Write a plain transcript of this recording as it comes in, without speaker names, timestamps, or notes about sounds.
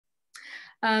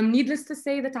Needless to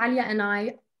say that Alya and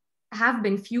I have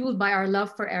been fueled by our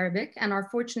love for Arabic and are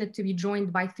fortunate to be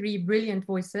joined by three brilliant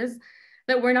voices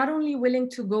that were not only willing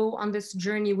to go on this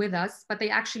journey with us, but they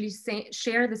actually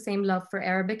share the same love for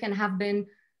Arabic and have been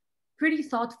pretty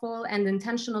thoughtful and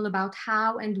intentional about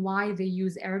how and why they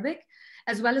use Arabic,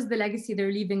 as well as the legacy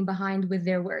they're leaving behind with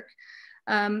their work.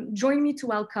 Join me to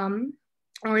welcome,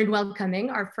 or in welcoming,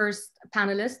 our first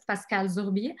panelist, Pascal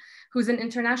Zoghbi, who's an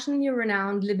internationally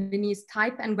renowned Lebanese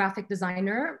type and graphic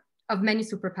designer of many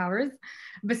superpowers.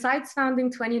 Besides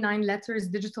founding 29 Letters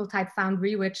Digital Type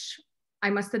Foundry, which I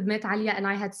must admit, Alya and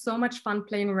I had so much fun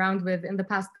playing around with in the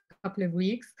past couple of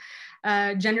weeks,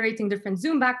 generating different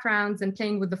Zoom backgrounds and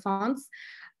playing with the fonts.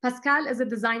 Pascal is a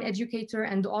design educator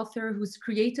and author whose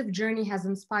creative journey has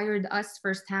inspired us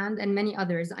firsthand and many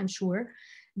others, I'm sure.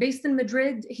 Based in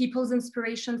Madrid, he pulls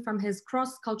inspiration from his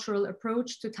cross-cultural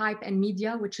approach to type and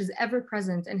media, which is ever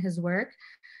present in his work.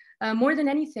 More than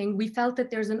anything, we felt that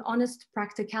there's an honest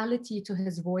practicality to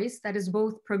his voice that is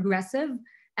both progressive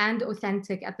and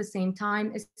authentic at the same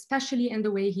time, especially in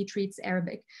the way he treats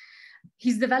Arabic.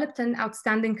 He's developed an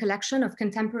outstanding collection of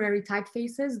contemporary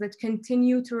typefaces that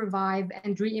continue to revive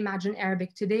and reimagine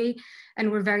Arabic today,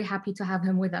 and we're very happy to have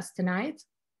him with us tonight.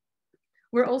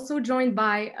 We're also joined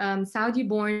by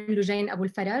Saudi-born Lujain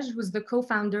Abulfaraj, who's the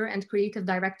co-founder and creative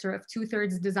director of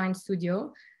Twothirds Design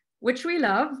Studio, which we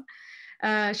love.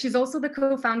 She's also the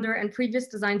co-founder and previous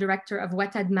design director of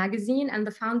Twothirds magazine and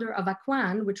the founder of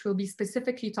Akwan, which we'll be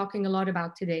specifically talking a lot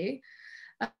about today.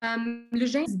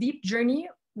 Lujain's deep journey,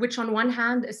 which on one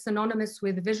hand is synonymous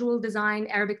with visual design,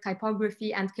 Arabic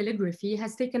typography, and calligraphy,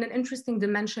 has taken an interesting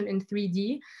dimension in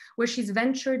 3D, where she's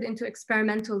ventured into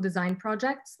experimental design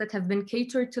projects that have been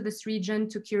catered to this region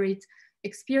to curate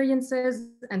experiences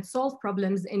and solve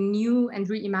problems in new and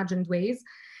reimagined ways.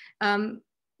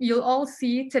 You'll all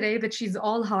see today that she's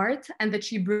all heart and that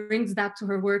she brings that to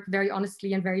her work very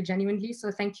honestly and very genuinely.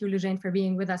 So thank you, Lujain, for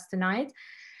being with us tonight.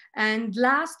 And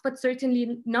last, but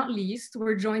certainly not least,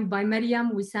 we're joined by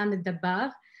Maryam Wissam Al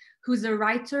Dabbagh, who's a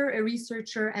writer, a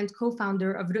researcher, and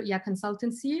co-founder of Rouya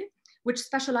Consultancy, which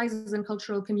specializes in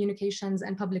cultural communications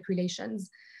and public relations.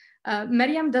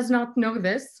 Maryam does not know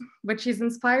this, but she's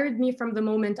inspired me from the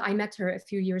moment I met her a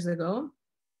few years ago,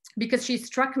 because she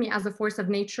struck me as a force of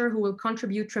nature who will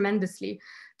contribute tremendously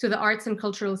to the arts and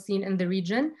cultural scene in the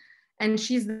region. And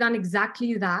she's done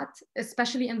exactly that,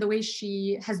 especially in the way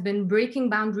she has been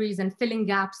breaking boundaries and filling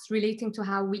gaps relating to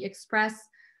how we express,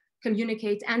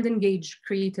 communicate, and engage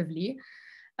creatively.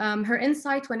 Her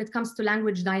insight when it comes to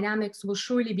language dynamics will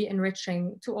surely be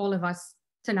enriching to all of us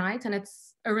tonight. And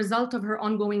it's a result of her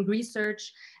ongoing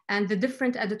research and the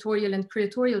different editorial and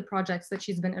curatorial projects that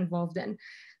she's been involved in.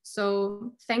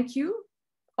 So thank you,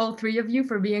 all three of you,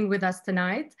 for being with us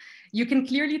tonight. You can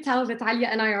clearly tell that Alya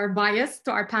and I are biased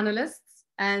to our panelists,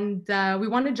 and we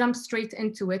want to jump straight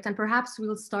into it. And perhaps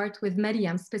we'll start with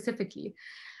Maryam specifically.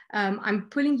 I'm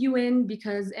pulling you in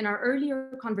because in our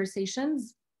earlier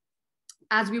conversations,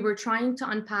 as we were trying to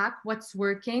unpack what's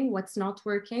working, what's not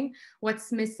working,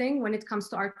 what's missing when it comes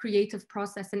to our creative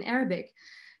process in Arabic,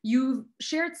 you've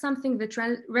shared something that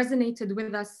resonated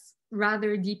with us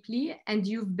rather deeply, and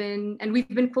we've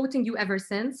been quoting you ever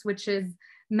since, which is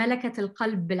ملكة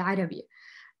القلب بالعربي.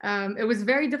 It was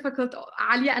very difficult.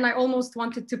 Alya and I almost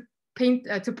wanted to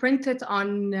print it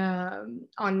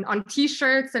on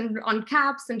T-shirts and on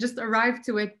caps and just arrive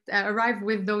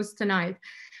with those tonight.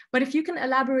 But if you can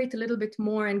elaborate a little bit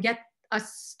more and get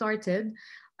us started,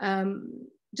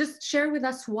 just share with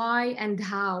us why and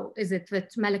how is it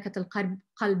that ملكة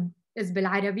القلب is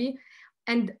بالعربي,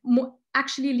 and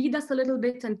actually lead us a little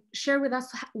bit and share with us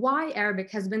why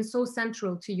Arabic has been so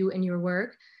central to you in your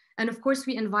work. And of course,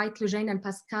 we invite Lujain and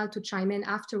Pascal to chime in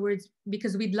afterwards,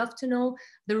 because we'd love to know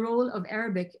the role of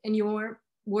Arabic in your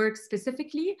work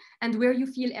specifically and where you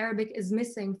feel Arabic is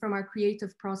missing from our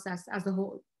creative process as a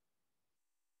whole.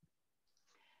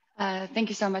 Thank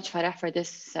you so much, Farah, for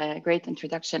this great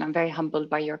introduction. I'm very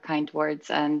humbled by your kind words,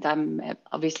 and I'm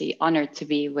obviously honored to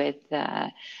be with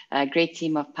a great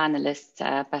team of panelists,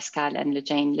 Pascal and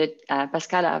Lujain.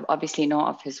 Pascal, I obviously know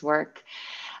of his work,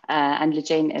 and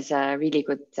Lujain is a really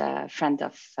good friend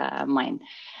of mine.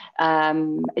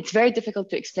 It's very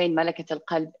difficult to explain Malakat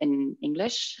al-Qalb in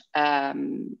English,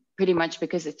 pretty much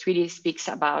because it really speaks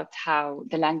about how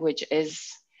the language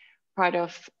is part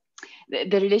of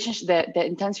the relationship, the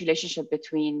intense relationship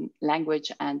between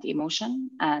language and emotion,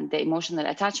 and the emotional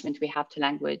attachment we have to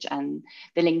language, and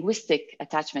the linguistic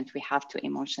attachment we have to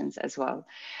emotions as well.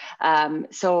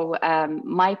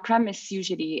 My premise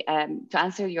usually, to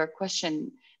answer your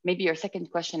question, maybe your second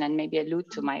question, and maybe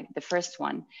allude to the first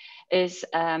one, is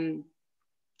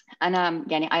And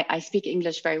I speak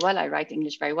English very well. I write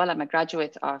English very well. I'm a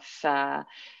graduate of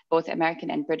both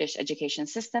American and British education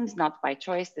systems, not by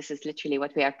choice. This is literally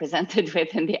what we are presented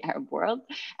with in the Arab world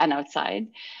and outside.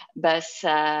 بس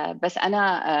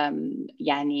أنا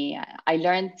I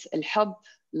learned الحب,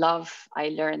 love. I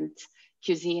learned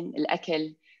cuisine,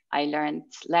 الأكل. I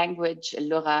learned language,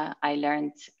 اللغة. I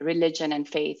learned religion and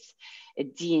faith,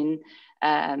 الدين.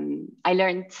 I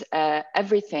learned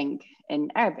everything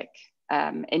in Arabic.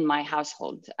 In my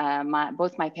household.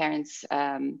 Both my parents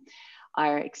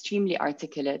are extremely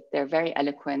articulate. They're very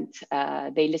eloquent.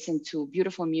 They listen to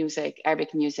beautiful music,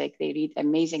 Arabic music. They read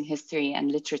amazing history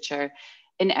and literature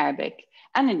in Arabic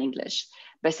and in English.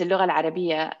 But اللغة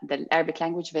العربية, the Arabic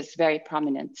language, was very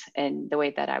prominent in the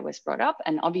way that I was brought up.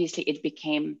 And obviously it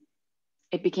became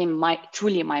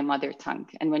truly my mother tongue.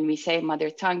 And when we say mother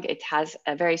tongue, it has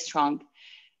a very strong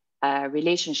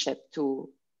relationship to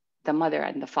the mother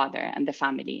and the father and the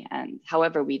family, and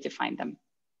however we define them.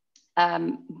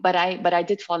 But I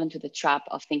did fall into the trap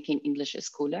of thinking English is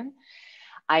cooler.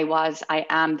 I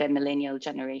am the millennial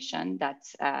generation that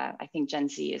I think Gen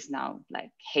Z is now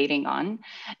like hating on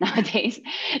nowadays.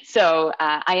 So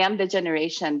I am the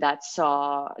generation that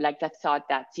thought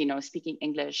that, you know, speaking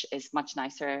English is much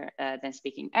nicer than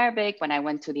speaking Arabic. When I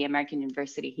went to the American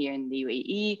University here in the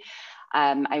UAE,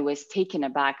 I was taken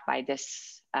aback by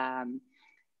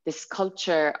this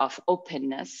culture of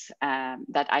openness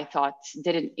that I thought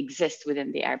didn't exist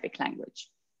within the Arabic language.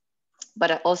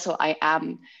 But also I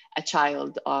am a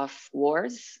child of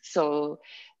wars. So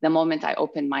the moment I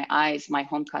opened my eyes, my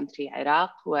home country,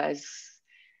 Iraq, was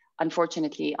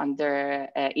unfortunately under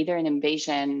either an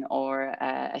invasion or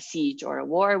a siege or a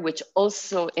war, which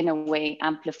also in a way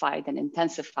amplified and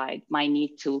intensified my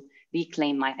need to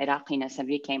reclaim my Iraqiness and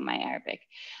reclaim my Arabic.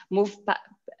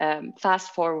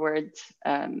 Fast forward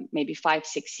maybe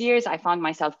 5-6 years, I found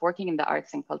myself working in the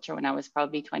arts and culture when I was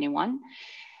probably 21.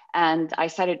 And I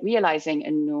started realizing,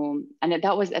 and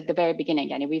that was at the very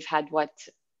beginning, and we've had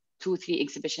 2-3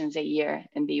 exhibitions a year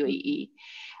in the UAE.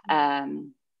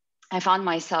 I found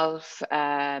myself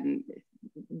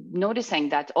noticing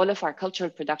that all of our cultural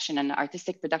production and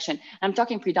artistic production, I'm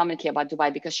talking predominantly about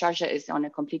Dubai because Sharjah is on a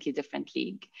completely different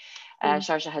league.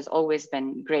 Sharjah has always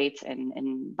been great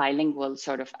in bilingual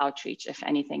sort of outreach, if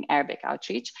anything, Arabic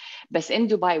outreach. But in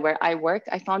Dubai, where I worked,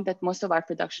 I found that most of our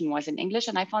production was in English,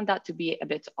 and I found that to be a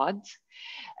bit odd,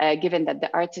 given that the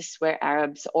artists were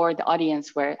Arabs or the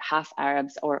audience were half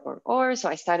Arabs or. So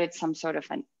I started some sort of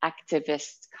an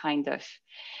activist kind of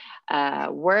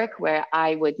work where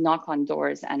I would knock on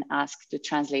doors and ask to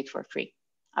translate for free.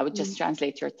 I would just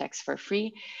translate your text for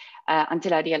free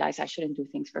until I realized I shouldn't do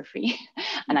things for free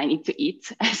and I need to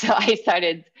eat. So I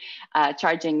started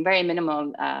charging very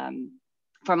minimal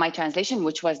for my translation,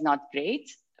 which was not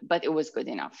great, but it was good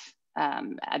enough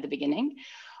at the beginning.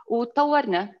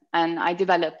 وتطورنا, and I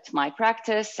developed my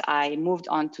practice. I moved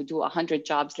on to do 100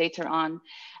 jobs later on.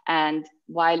 And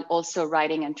while also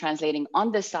writing and translating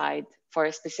on the side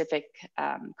for specific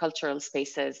cultural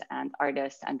spaces and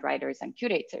artists and writers and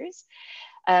curators,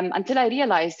 until I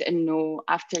realized,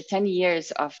 after 10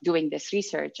 years of doing this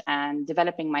research and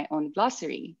developing my own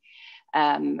glossary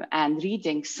and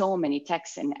reading so many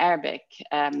texts in Arabic,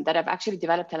 that I've actually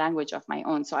developed a language of my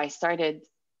own. So I started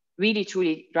really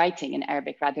truly writing in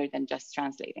Arabic rather than just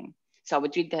translating. So I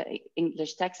would read the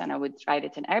English text and I would write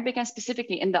it in Arabic, and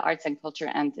specifically in the arts and culture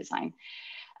and design.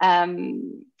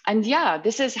 And yeah,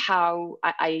 this is how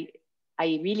I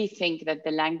really think that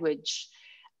the language,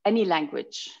 any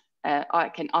language,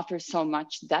 can offer so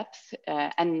much depth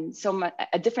and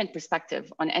a different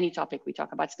perspective on any topic we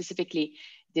talk about, specifically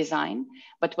design.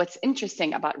 But what's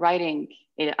interesting about writing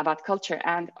about culture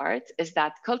and art is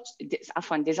that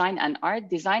design and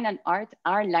art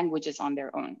are languages on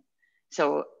their own.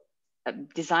 So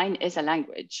design is a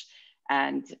language,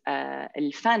 and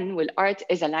الفن والart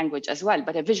is a language as well,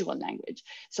 but a visual language.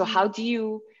 So how do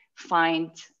you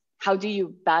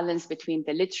balance between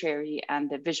the literary and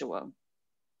the visual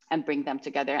and bring them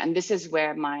together? And this is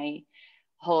where my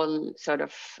whole sort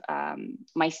of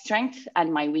my strength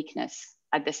and my weakness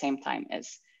at the same time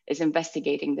is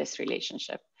investigating this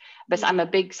relationship. But I'm a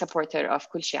big supporter of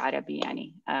كل شيء عربي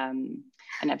يعني,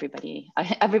 and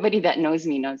everybody that knows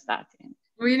me knows that.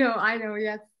 I know,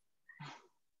 yes.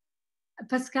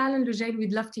 Pascal and Lujain,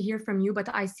 we'd love to hear from you, but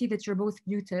I see that you're both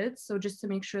muted. So just to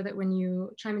make sure that when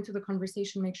you chime into the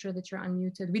conversation, make sure that you're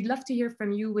unmuted. We'd love to hear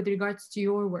from you with regards to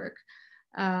your work,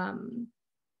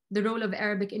 the role of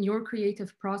Arabic in your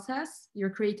creative process, your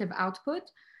creative output,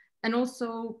 and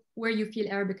also what you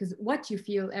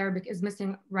feel Arabic is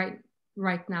missing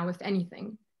right now, if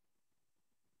anything.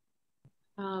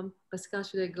 Pascal,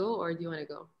 should I go or do you want to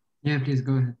go? Yeah, please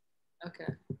go ahead. Okay.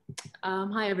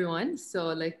 Hi, everyone. So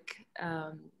like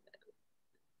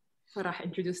Farah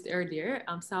introduced earlier,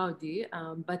 I'm Saudi,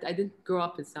 but I didn't grow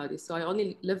up in Saudi. So I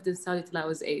only lived in Saudi till I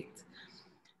was 8.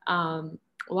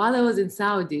 While I was in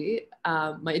Saudi,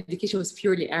 my education was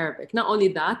purely Arabic. Not only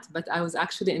that, but I was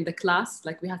actually in the class,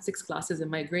 like we had 6 classes in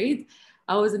my grade.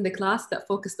 I was in the class that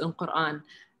focused on Quran.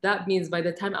 That means by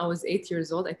the time I was 8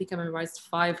 years old, I think I memorized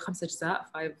 5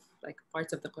 like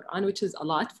parts of the Quran, which is a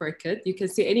lot for a kid. You can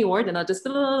say any word and I'll just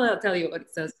tell you what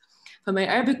it says. But my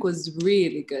Arabic was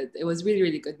really good. It was really,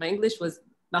 really good. My English was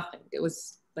nothing. It was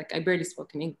like I barely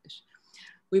spoke in English.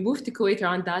 We moved to Kuwait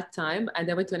around that time and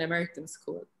I went to an American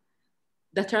school.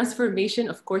 The transformation,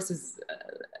 of course, is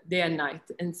day and night.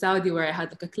 In Saudi, where I had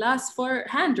like a class for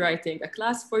handwriting, a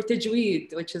class for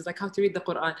tajweed, which is like how to read the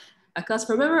Quran, a class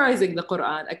for memorizing the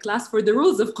Quran, a class for the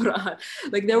rules of Quran.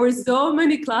 Like there were so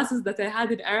many classes that I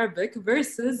had in Arabic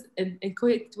versus in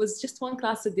Kuwait, it was just 1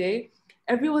 class a day.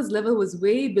 Everyone's level was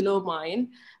way below mine.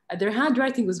 Their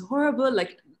handwriting was horrible.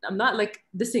 Like I'm not like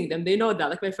dissing them. They know that.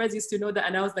 Like my friends used to know that.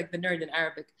 And I was like the nerd in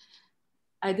Arabic.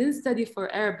 I didn't study for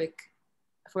Arabic,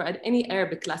 for any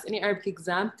Arabic class, any Arabic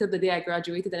exam till the day I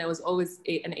graduated. And I was always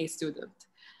an A student.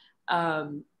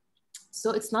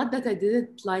 So it's not that I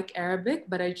didn't like Arabic,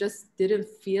 but I just didn't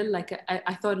feel like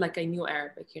I thought like I knew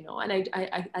Arabic, you know, and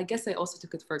I guess I also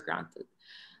took it for granted.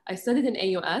 I studied in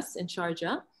AUS in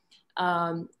Sharjah.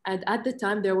 And at the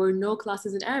time there were no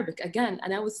classes in Arabic again.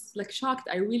 And I was like shocked.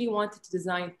 I really wanted to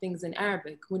design things in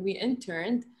Arabic. When we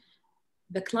interned,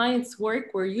 the client's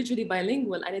work were usually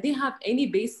bilingual and I didn't have any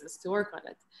basis to work on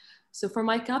it. So for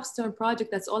my capstone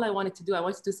project, that's all I wanted to do. I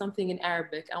wanted to do something in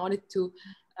Arabic. I wanted to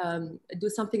do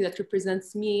something that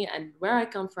represents me and where I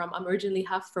come from. I'm originally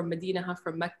half from Medina, half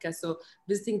from Mecca. So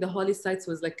visiting the holy sites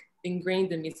was like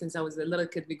ingrained in me since I was a little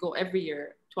kid. We go every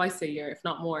year, twice a year, if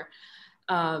not more.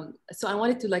 So I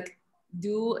wanted to like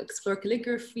explore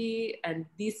calligraphy and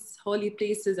these holy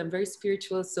places. I'm very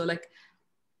spiritual. So like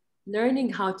learning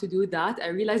how to do that, I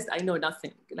realized I know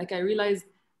nothing. Like I realized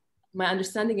my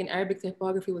understanding in Arabic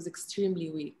typography was extremely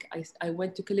weak. I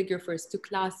went to calligraphers, to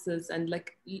classes, and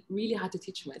like really had to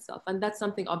teach myself. And that's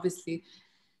something obviously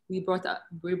we brought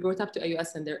up to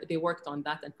AUS and they worked on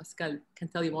that. And Pascal can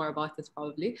tell you more about this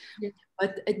probably. Yeah.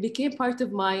 But it became part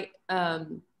of my,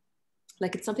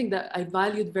 like it's something that I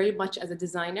valued very much as a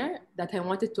designer, that I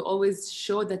wanted to always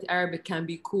show that Arabic can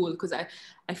be cool. Because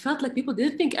I felt like people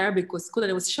didn't think Arabic was cool.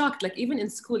 And I was shocked, like even in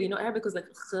school, you know, Arabic was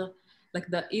like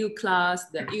the EU class,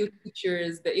 the EU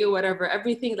teachers, the EU whatever,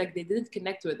 everything, like they didn't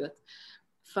connect with it.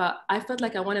 So I felt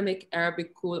like I want to make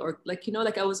Arabic cool, or like, you know,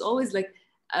 like I was always like,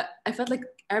 I felt like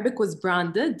Arabic was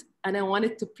branded and I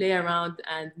wanted to play around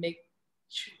and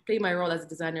play my role as a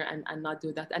designer and not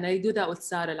do that. And I do that with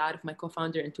Sarah Al-Arif, my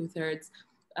co-founder in Twothirds.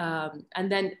 And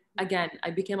then again,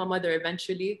 I became a mother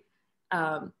eventually.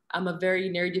 I'm a very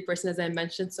nerdy person, as I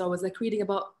mentioned. So I was like reading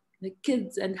about like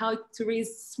kids and how to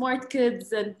raise smart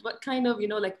kids and what kind of, you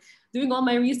know, like doing all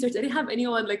my research. I didn't have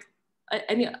anyone like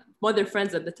any mother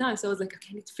friends at the time. So I was like, okay,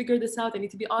 I need to figure this out. I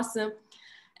need to be awesome.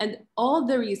 And all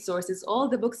the resources, all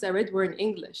the books I read were in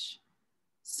English.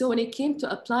 So when it came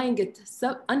to applying it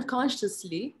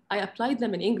unconsciously, I applied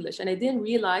them in English and I didn't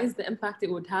realize the impact it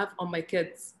would have on my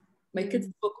kids. My kids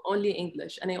spoke only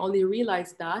English and I only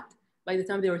realized that by the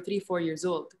time they were 3-4 years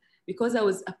old. Because I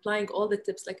was applying all the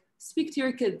tips, like speak to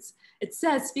your kids. It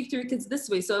says speak to your kids this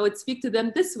way. So I would speak to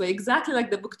them this way, exactly like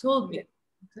the book told me.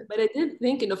 But I didn't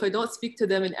think, if I don't speak to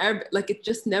them in Arabic, like it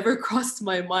just never crossed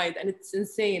my mind. And it's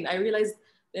insane. I realized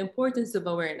the importance of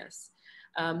awareness,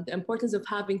 the importance of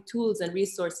having tools and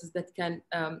resources that can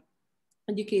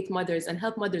educate mothers and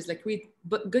help mothers like read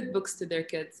good books to their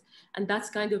kids. And that's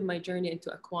kind of my journey into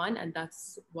Akwan. And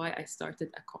that's why I started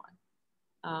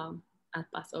Akwan. I'll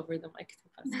pass over the mic to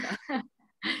Pascal.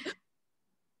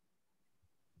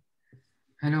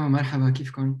 Hello, مرحبا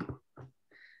كيفكم؟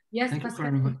 Yes,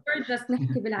 Pascal, we're just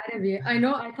نحكي بالعربي. I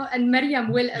know, I thought, and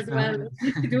Maryam will as well.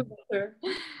 Do better.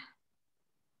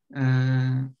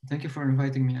 Thank you for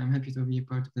inviting me. I'm happy to be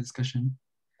part of the discussion.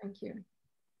 Thank you.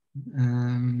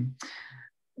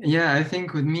 Yeah, I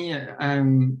think with me,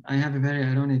 I have a very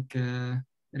ironic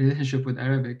relationship with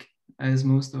Arabic, as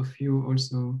most of you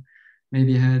also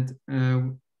maybe had.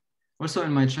 Also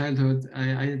in my childhood,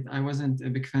 I wasn't a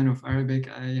big fan of Arabic.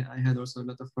 I had also a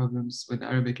lot of problems with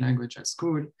Arabic language at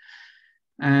school.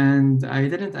 And I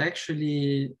didn't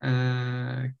actually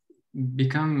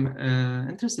become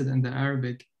interested in the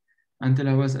Arabic until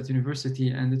I was at university,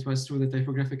 and it was through the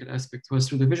typographical aspect, it was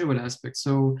through the visual aspect.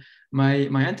 So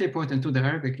my entry point into the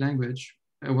Arabic language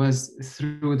was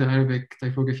through the Arabic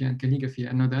typography and calligraphy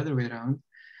and not the other way around.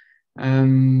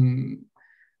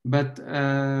 But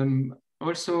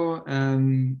also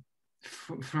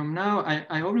from now,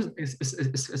 I always,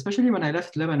 especially when I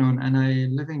left Lebanon and I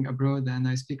living abroad and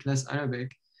I speak less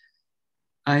Arabic,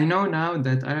 I know now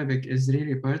that Arabic is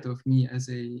really part of me as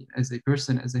a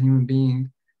person, as a human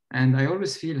being. And I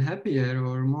always feel happier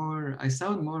or more, I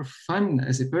sound more fun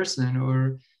as a person,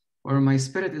 or my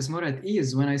spirit is more at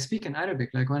ease when I speak in Arabic.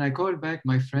 Like when I call back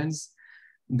my friends,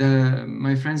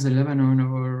 my friends in Lebanon,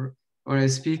 or I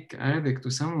speak Arabic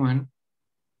to someone,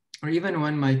 or even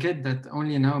when my kid that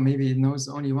only now maybe knows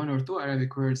only 1 or 2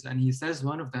 Arabic words and he says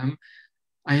one of them,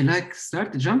 I like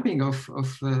start jumping of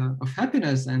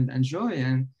happiness and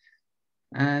joy,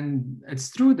 and it's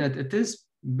true that it is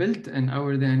built in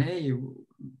our DNA.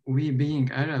 We being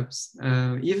Arabs,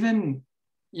 even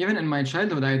in my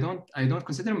childhood, I don't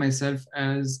consider myself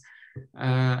as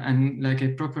and like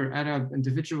a proper Arab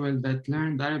individual that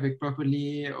learned Arabic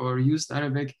properly or used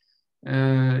Arabic.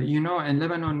 You know, in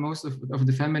Lebanon, most of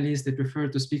the families, they prefer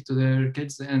to speak to their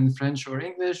kids in French or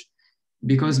English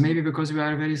because maybe because we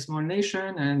are a very small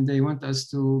nation and they want us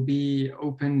to be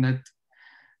open, that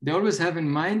they always have in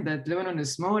mind that Lebanon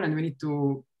is small and we need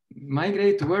to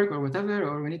migrate to work or whatever,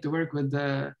 or we need to work with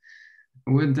the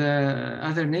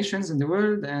other nations in the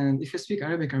world. And if you speak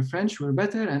Arabic and French, we're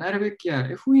better. And Arabic, yeah,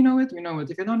 if we know it, we know it.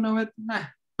 If you don't know it, nah,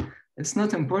 it's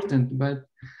not important. But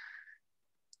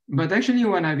actually,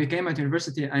 when I became at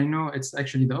university, I know it's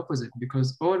actually the opposite,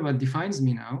 because all what defines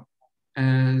me now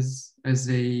as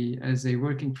a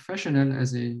working professional,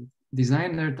 as a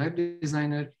designer, type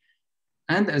designer,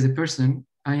 and as a person,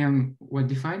 what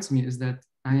defines me is that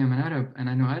I am an Arab and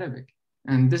I know Arabic.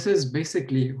 And this is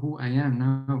basically who I am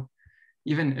now.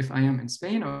 Even if I am in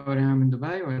Spain, or I am in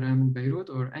Dubai, or I am in Beirut,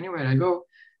 or anywhere I go,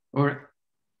 or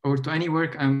to any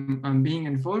work I'm being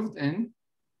involved in,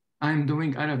 I'm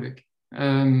doing Arabic.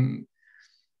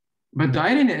 But the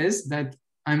irony is that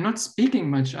I'm not speaking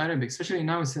much Arabic, especially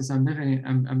now since I'm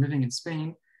living in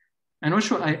Spain. And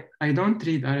also, I don't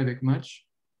read Arabic much.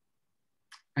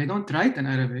 I don't write in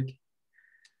Arabic,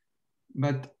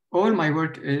 but all my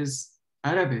work is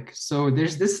Arabic. So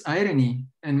there's this irony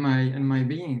in my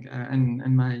being and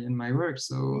in my work.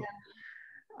 So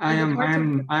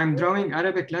yeah. I'm drawing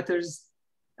Arabic letters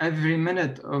every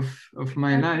minute of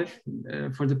my life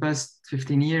for the past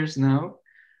 15 years now.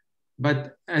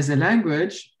 But as a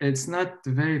language, it's not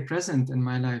very present in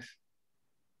my life.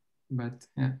 But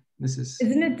yeah, this is.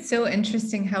 Isn't it so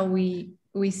interesting how we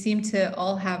seem to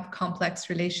all have complex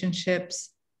relationships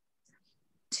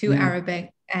to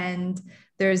Arabic, and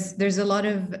there's a lot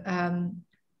of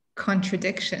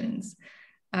contradictions.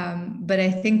 But I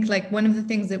think like one of the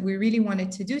things that we really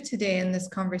wanted to do today in this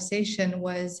conversation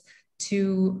was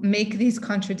to make these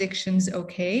contradictions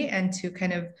okay, and to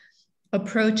kind of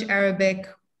approach Arabic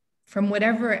from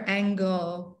whatever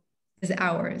angle is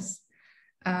ours,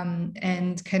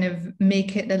 and kind of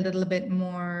make it a little bit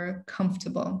more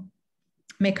comfortable,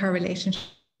 make our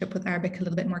relationship with Arabic a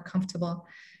little bit more comfortable.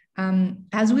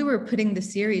 As we were putting the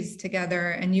series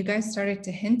together and you guys started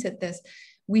to hint at this,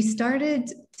 we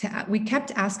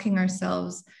kept asking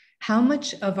ourselves, how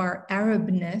much of our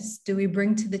Arabness do we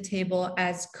bring to the table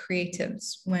as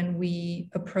creatives when we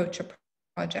approach a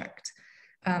project?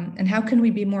 And how can we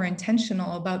be more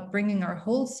intentional about bringing our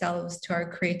whole selves to our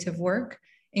creative work,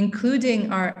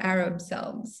 including our Arab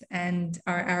selves and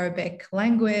our Arabic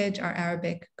language, our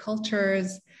Arabic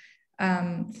cultures,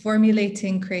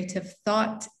 formulating creative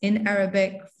thought in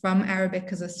Arabic, from Arabic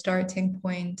as a starting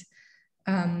point.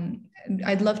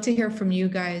 I'd love to hear from you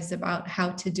guys about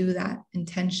how to do that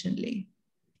intentionally.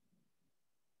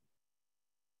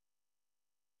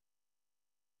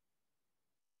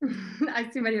 I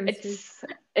see Maryam.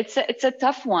 It's a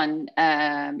tough one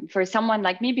for someone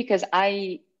like me, because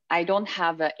I don't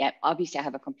have obviously I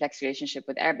have a complex relationship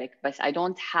with Arabic, but I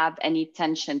don't have any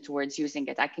tension towards using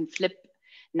it. I can flip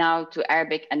now to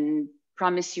Arabic and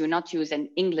promise you not use an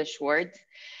English word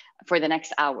for the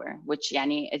next hour, which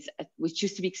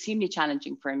used to be extremely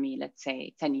challenging for me, let's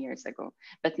say 10 years ago.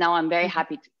 But now I'm very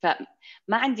happy to,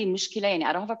 ما عندي مشكلة,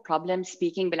 I don't have a problem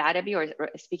speaking بالعربي or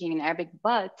speaking in Arabic,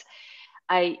 but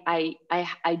I've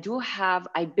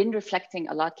been reflecting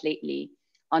a lot lately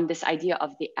on this idea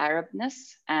of the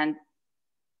Arabness, and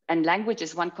language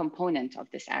is one component of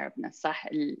this Arabness.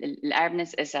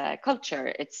 Arabness is a culture.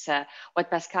 It's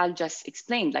what Pascal just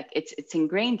explained, like it's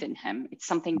ingrained in him. It's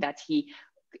something that he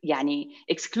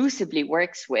exclusively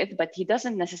works with, but he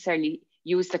doesn't necessarily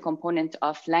use the component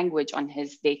of language in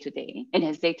his day-to-day,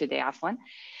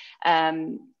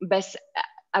 But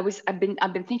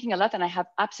I've been thinking a lot, and I have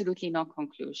absolutely no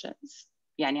conclusions.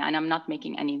 and I'm not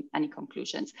making any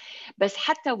conclusions. But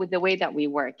حتى with the way that we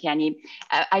work,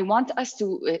 I want us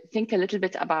to think a little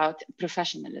bit about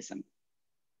professionalism,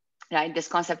 right? This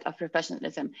concept of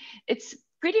professionalism. It's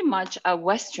pretty much a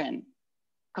Western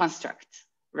construct,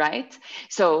 right?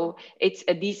 So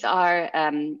these are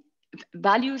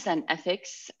values and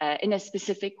ethics in a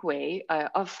specific way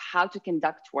of how to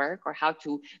conduct work or how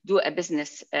to do a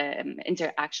business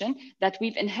interaction that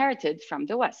we've inherited from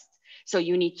the West. So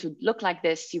you need to look like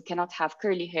this. You cannot have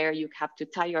curly hair. You have to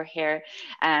tie your hair,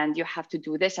 and you have to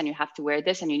do this, and you have to wear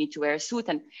this, and you need to wear a suit.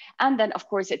 And then, of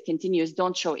course, it continues.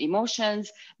 Don't show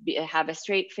emotions. Have a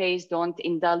straight face. Don't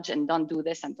indulge, and don't do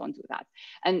this, and don't do that.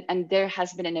 And there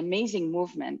has been an amazing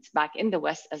movement back in the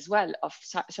West as well of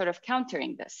sort of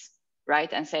countering this,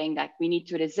 right? And saying that we need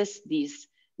to resist these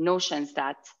notions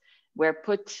that were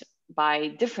put by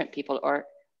different people or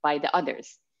by the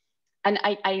others. And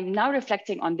I'm now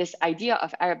reflecting on this idea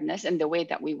of Arabness and the way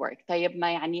that we work.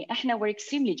 We're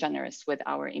extremely generous with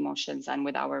our emotions and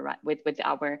with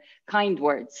our kind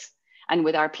words and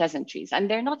with our pleasantries, and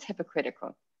they're not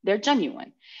hypocritical. They're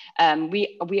genuine.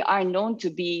 We are known to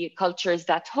be cultures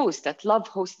that host, that love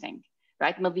hosting,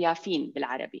 right? مضيافين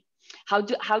بالعربي.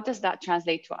 How does that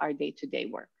translate to our day-to-day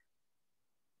work,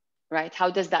 right?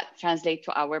 How does that translate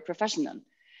to our professional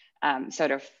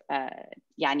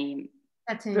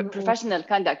professional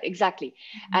conduct? Exactly.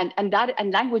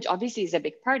 And language obviously is a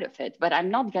big part of it, but I'm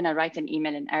not going to write an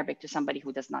email in Arabic to somebody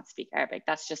who does not speak Arabic.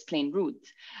 That's just plain rude.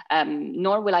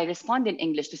 Nor will I respond in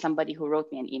English to somebody who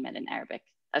wrote me an email in Arabic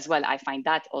as well. I find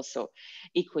that also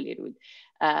equally rude.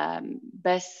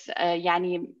 بس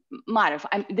ما أعرف.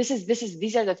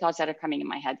 These are the thoughts that are coming in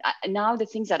my head. Now the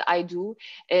things that I do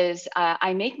is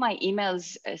I make my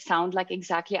emails sound like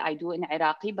exactly I do in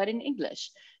Iraqi, but in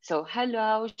English. So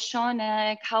hello,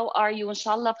 shonek, how are you?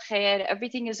 Inshallah bkhair,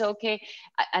 everything is okay.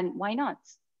 And why not?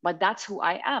 But that's who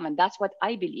I am. And that's what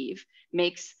I believe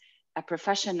makes a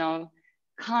professional,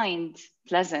 kind,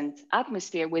 pleasant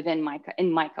atmosphere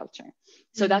in my culture.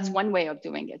 So that's one way of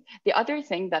doing it. The other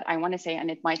thing that I want to say, and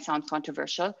it might sound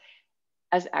controversial,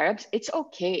 as Arabs, it's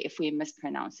okay if we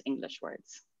mispronounce English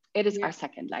words. It is our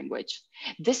second language.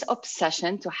 This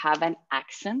obsession to have an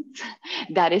accent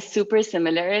that is super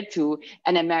similar to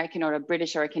an American or a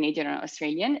British or a Canadian or an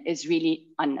Australian is really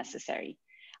unnecessary.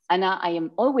 And I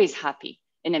am always happy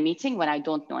in a meeting when I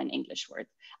don't know an English word.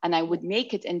 And I would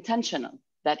make it intentional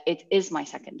that it is my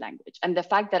second language. And the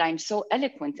fact that I'm so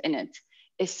eloquent in it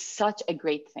is such a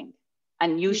great thing.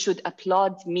 And you should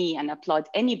applaud me and applaud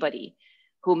anybody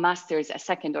who masters a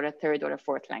second or a third or a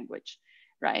fourth language.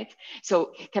 Right?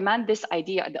 So command this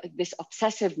idea, this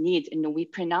obsessive need, we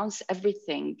pronounce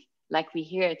everything like we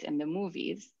hear it in the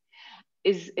movies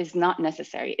is not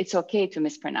necessary. It's okay to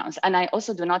mispronounce. And I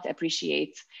also do not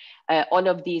appreciate all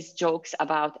of these jokes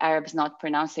about Arabs not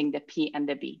pronouncing the P and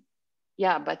the B.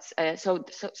 Yeah, but so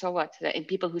what?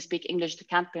 People who speak English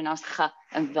can't pronounce kha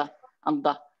and the,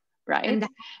 right?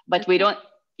 But we don't.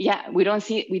 Yeah, we don't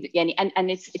see it. And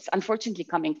it's unfortunately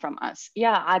coming from us.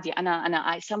 Yeah, Adi,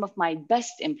 some of my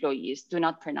best employees do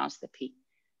not pronounce the P.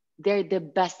 They're the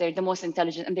best, they're the most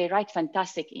intelligent, and they write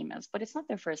fantastic emails, but it's not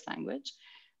their first language.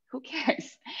 Who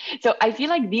cares? So I feel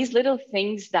like these little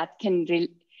things that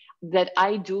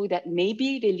I do that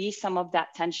maybe release some of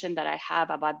that tension that I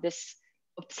have about this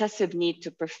obsessive need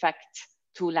to perfect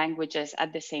two languages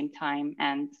at the same time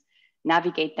and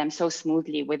navigate them so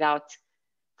smoothly without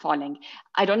falling.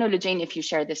 I don't know, Lujain, if you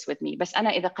share this with me, بس أنا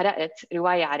إذا قرأت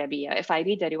رواية عربية, if I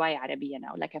read a رواية عربية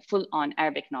now, like a full-on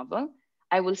Arabic novel,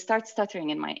 I will start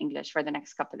stuttering in my English for the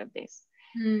next couple of days.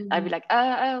 I'll be like,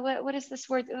 what is this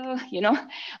word?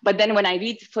 But then when I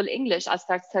read full English, I'll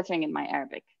start stuttering in my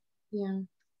Arabic. Yeah.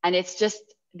 And it's just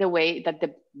the way that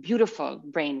the beautiful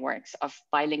brain works of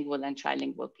bilingual and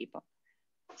trilingual people.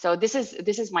 So this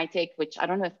is my take, which I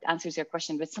don't know if it answers your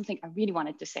question, but something I really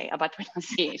wanted to say about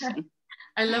pronunciation.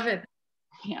 I love it.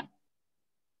 Yeah.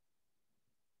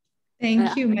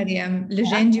 Thank you, Maryam.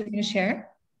 Lujain, do you want to share?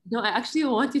 No, I actually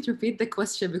want you to repeat the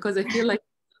question because I feel like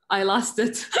I lost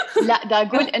it. لا ده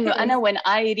أقول إنه أنا when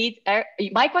I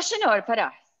read my question or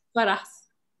Farah? Farah.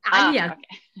 Alya.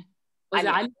 Okay. Was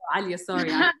it Alya?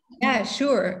 Sorry. Yeah,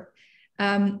 sure.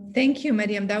 Thank you,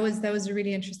 Maryam. That was a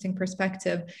really interesting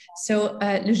perspective. So,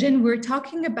 Lujain, we're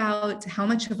talking about how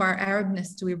much of our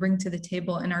Arabness do we bring to the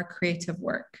table in our creative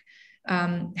work?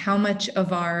 How much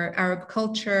of our Arab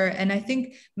culture? And I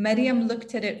think Maryam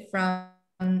looked at it from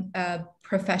a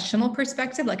professional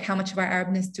perspective, like how much of our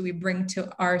Arabness do we bring to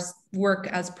our work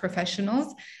as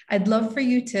professionals? I'd love for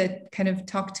you to kind of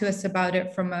talk to us about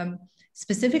it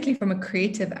specifically from a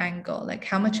creative angle, like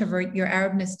how much of your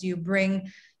Arabness do you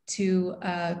bring to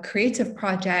a creative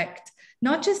project,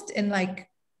 not just in like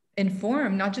in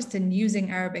form, not just in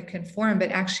using Arabic in form, but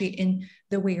actually in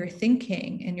the way you're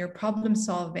thinking and your problem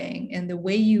solving and the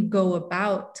way you go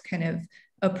about kind of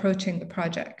approaching the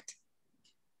project?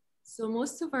 So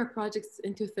most of our projects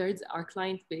in Two-Thirds are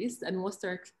client-based, and most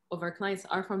of our clients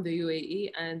are from the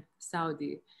UAE and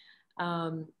Saudi.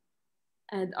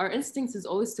 And our instinct is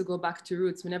always to go back to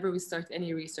roots whenever we start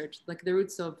any research, like the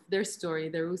roots of their story,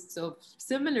 the roots of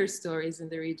similar stories in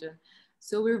the region.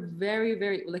 So we're very,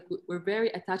 we're very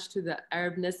attached to the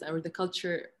Arabness or the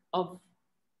culture of,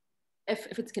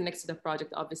 if it's connected to the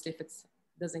project. Obviously, if it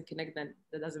doesn't connect, then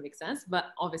that doesn't make sense. But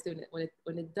obviously,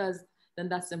 when it does, then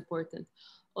that's important.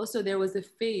 Also, there was a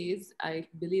phase, I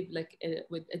believe, like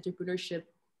with entrepreneurship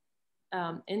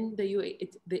in the UAE.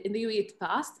 In the UAE, it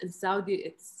passed. In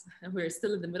Saudi, we're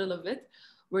still in the middle of it,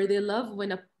 where they love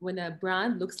when a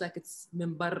brand looks like it's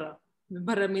min barra. Min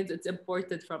barra means it's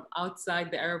imported from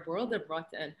outside the Arab world and brought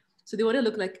in. So they want to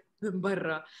look like min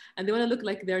barra, and they want to look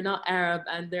like they're not Arab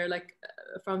and they're like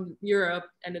from Europe.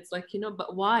 And it's like,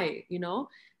 but why,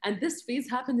 And this phase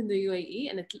happened in the UAE,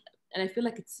 and I feel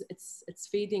like it's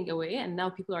fading away. And now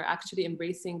people are actually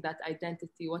embracing that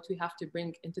identity, what we have to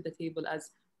bring into the table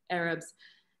as Arabs.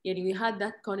 We had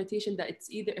that connotation that it's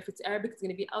either, if it's Arabic, it's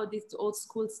going to be outdated, old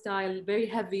school style, very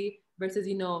heavy, versus,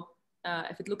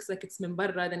 if it looks like it's min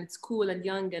barra, then it's cool and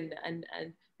young and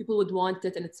people would want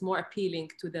it, and it's more appealing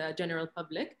to the general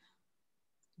public.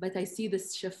 But I see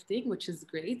this shifting, which is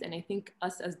great. And I think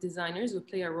us as designers will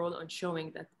play a role on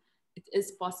showing that it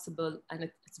is possible, and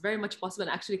it's very much possible,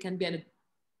 and actually can be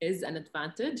is an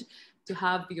advantage to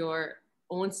have your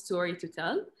own story to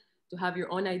tell, to have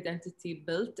your own identity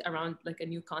built around like a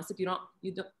new concept. You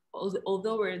don't,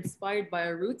 although we're inspired by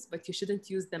our roots, but you shouldn't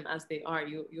use them as they are.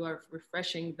 You are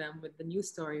refreshing them with the new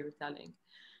story you're telling,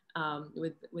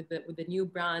 with the new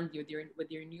brand,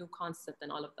 with your new concept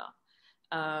and all of that.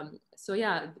 So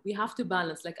yeah, we have to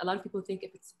balance. Like a lot of people think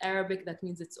if it's Arabic, that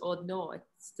means it's old. No, it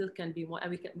still can be more.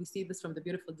 And we see this from the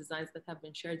beautiful designs that have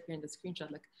been shared here in the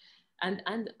screenshot, like, and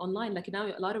online. Like now,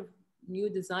 a lot of new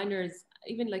designers,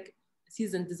 even like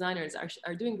seasoned designers,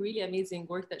 are doing really amazing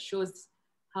work that shows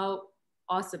how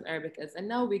awesome Arabic is. And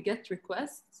now we get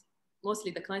requests.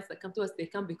 Mostly the clients that come to us, they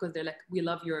come because they're like, we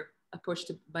love your approach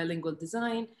to bilingual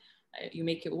design. You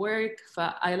make it work.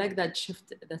 I like that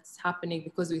shift that's happening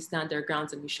because we stand our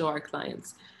grounds and we show our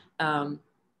clients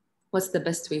what's the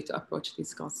best way to approach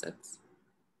these concepts.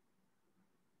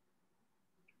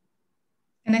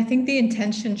 And I think the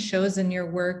intention shows in your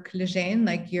work, Lujain,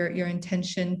 like your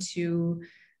intention to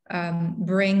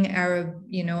bring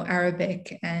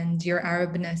Arabic and your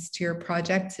Arabness to your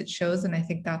projects. It shows, and I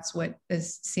think that's what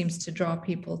seems to draw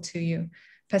people to you.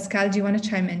 Pascal, do you want to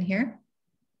chime in here?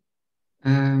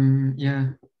 Yeah,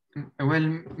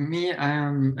 well, me,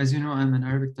 as you know, I'm an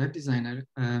Arabic type designer.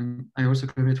 I also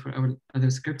collaborate for our other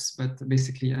scripts, but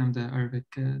basically I'm the Arabic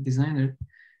designer.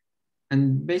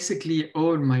 And basically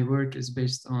all my work is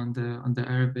based on the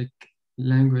Arabic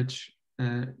language,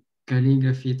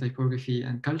 calligraphy, typography,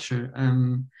 and culture.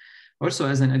 Also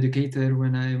as an educator,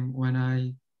 when I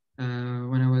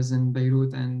was in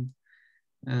Beirut and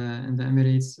in the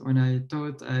Emirates, when I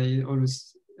taught, I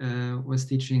always was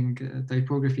teaching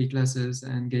typography classes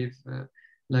and gave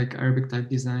like Arabic type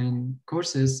design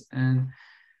courses. And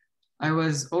I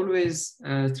was always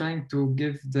trying to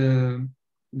give the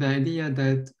idea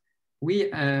that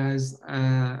we as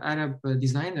Arab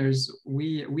designers,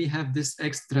 we have this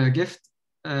extra gift,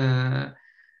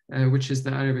 which is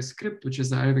the Arabic script, which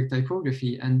is the Arabic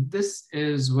typography. And this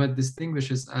is what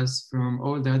distinguishes us from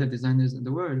all the other designers in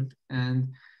the world. And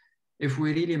if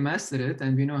we really master it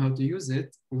and we know how to use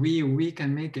it, we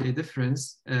can make a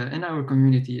difference in our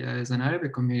community as an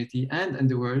Arabic community and in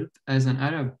the world as an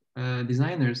Arab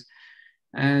designers.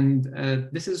 And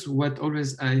this is what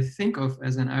always I think of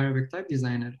as an Arabic type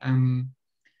designer.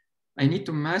 I need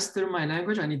to master my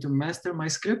language. I need to master my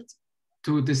script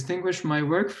to distinguish my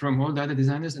work from all the other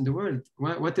designers in the world.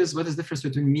 What is the difference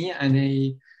between me and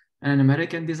an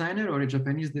American designer or a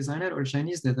Japanese designer or a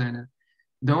Chinese designer?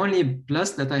 The only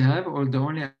plus that I have, or the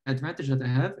only advantage that I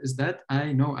have, is that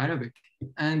I know Arabic.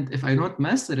 And if I don't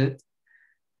master it,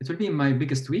 it will be my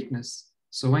biggest weakness.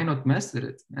 So why not master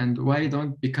it? And why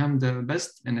don't become the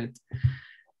best in it?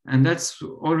 And that's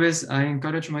always, I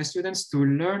encourage my students to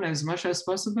learn as much as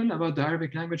possible about the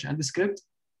Arabic language and the script.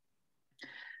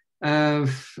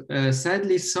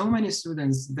 Sadly, so many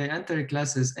students, they enter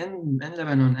classes in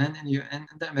Lebanon and in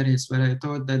the Emirates, where I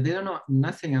taught that they don't know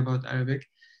nothing about Arabic.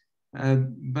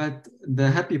 But the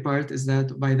happy part is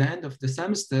that by the end of the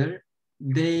semester,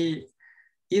 they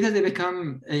either they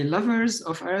become lovers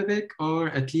of Arabic, or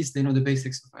at least they know the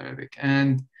basics of Arabic.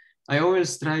 And I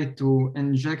always try to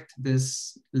inject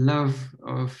this love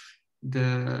of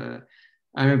the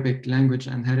Arabic language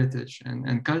and heritage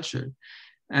and culture.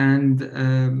 And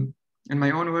in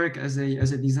my own work as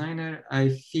a designer, I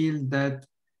feel that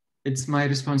it's my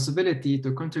responsibility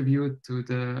to contribute to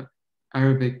the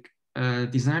Arabic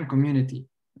design community.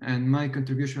 And my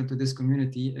contribution to this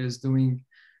community is doing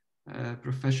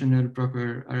professional,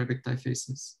 proper Arabic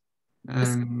typefaces.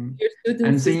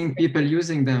 And seeing people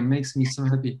using them makes me so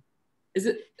happy. Is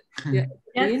it? Yeah.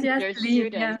 Yes, Your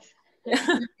students.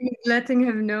 Yeah. Letting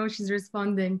him know she's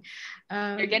responding.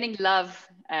 You're getting love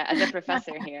as a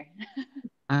professor here.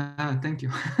 Thank you.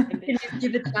 Can you see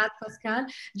the chat, Pascal?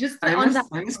 Just I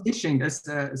miss teaching.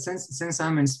 Since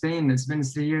I'm in Spain, it's been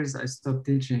 3 years I stopped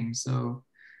teaching. So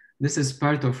this is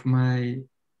part of my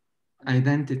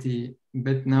identity,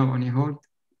 but now on hold.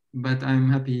 But I'm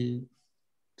happy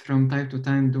from time to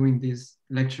time doing these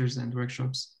lectures and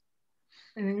workshops.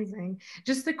 Amazing.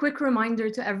 Just a quick reminder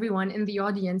to everyone in the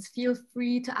audience, feel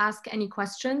free to ask any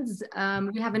questions.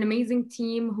 We have an amazing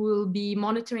team who will be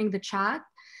monitoring the chat.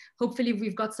 Hopefully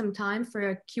we've got some time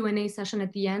for a Q&A session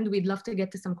at the end. We'd love to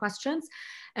get to some questions.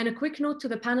 And a quick note to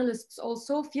the panelists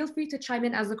also, feel free to chime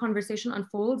in as the conversation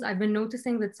unfolds. I've been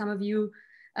noticing that some of you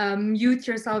mute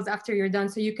yourselves after you're done,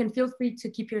 so you can feel free to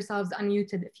keep yourselves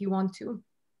unmuted if you want to.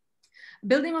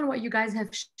 Building on what you guys have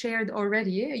shared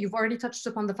already, you've already touched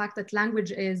upon the fact that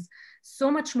language is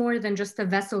so much more than just a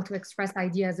vessel to express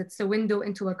ideas. It's a window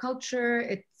into a culture.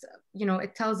 It's, you know,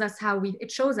 it tells us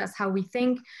it shows us how we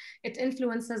think. It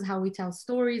influences how we tell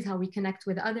stories, how we connect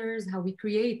with others, how we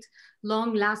create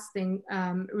long-lasting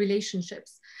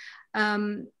relationships.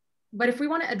 But if we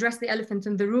want to address the elephant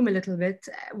in the room a little bit,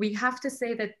 we have to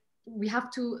say that we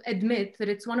have to admit that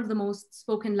it's one of the most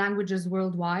spoken languages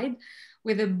worldwide,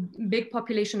 with a big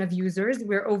population of users.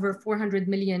 We're over 400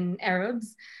 million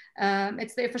Arabs.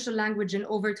 It's the official language in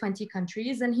over 20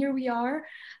 countries. And here we are,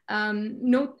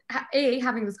 A,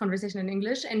 having this conversation in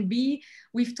English, and B,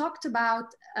 we've talked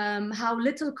about how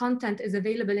little content is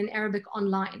available in Arabic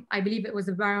online. I believe it was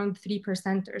around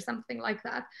 3% or something like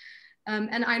that.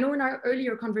 And I know in our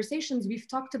earlier conversations, we've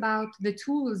talked about the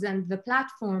tools and the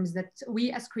platforms that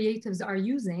we as creatives are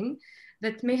using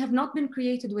that may have not been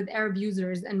created with Arab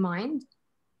users in mind.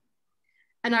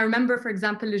 And I remember, for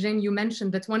example, Lujain, you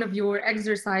mentioned that one of your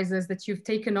exercises that you've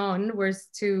taken on was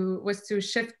to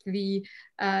shift the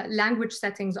language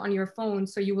settings on your phone,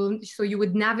 so you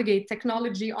would navigate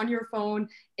technology on your phone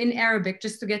in Arabic,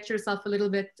 just to get yourself a little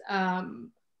bit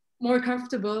more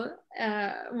comfortable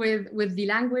with the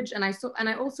language. And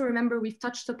I also remember we've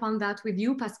touched upon that with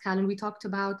you, Pascal, and we talked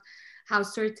about how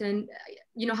certain,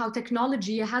 how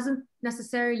technology hasn't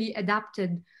necessarily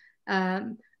adapted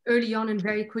early on and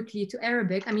very quickly to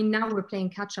Arabic. I mean, now we're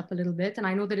playing catch up a little bit, and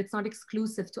I know that it's not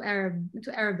exclusive to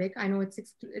Arabic. I know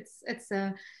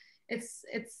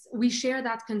we share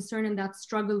that concern and that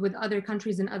struggle with other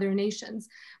countries and other nations.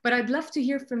 But I'd love to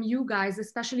hear from you guys,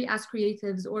 especially as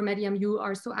creatives, or Maryam, you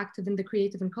are so active in the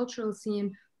creative and cultural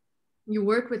scene. You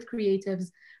work with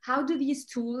creatives. How do these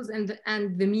tools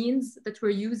and the means that we're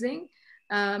using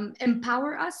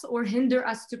empower us or hinder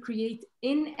us to create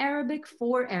in Arabic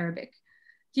for Arabic,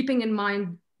 keeping in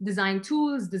mind design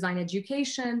tools, design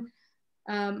education?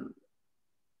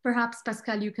 Perhaps,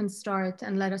 Pascal, you can start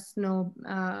and let us know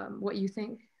what you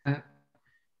think.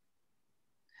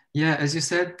 Yeah, as you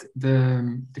said,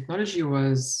 the technology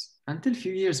was, until a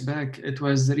few years back, it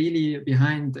was really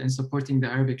behind in supporting the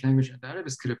Arabic language and the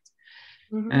Arabic script.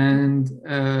 Mm-hmm.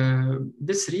 And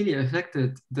this really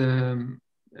affected the,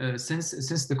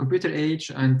 since the computer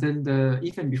age until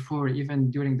even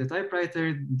during the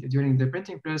typewriter, during the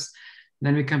printing press,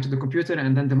 then we come to the computer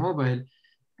and then the mobile.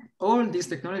 All these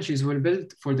technologies were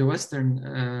built for the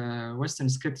Western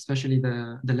script, especially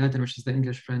the Latin, which is the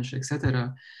English, French,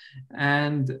 etc.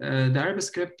 And the Arabic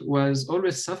script was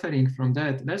always suffering from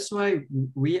that. That's why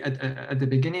we, at the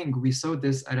beginning, we saw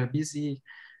this Arabici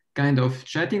kind of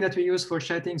chatting that we use for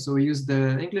chatting. So we use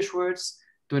the English words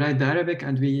to write the Arabic,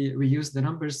 and we use the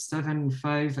numbers 7,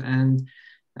 5,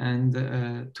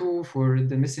 and 2 for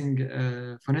the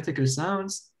missing phonetical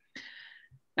sounds.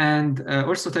 And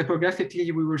also typographically,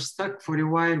 we were stuck for a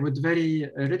while with very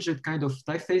rigid kind of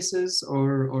typefaces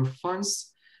or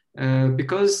fonts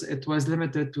because it was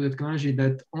limited to the technology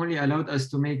that only allowed us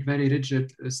to make very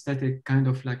rigid, static kind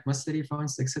of like mastery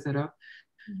fonts, etc.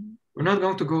 Mm-hmm. We're not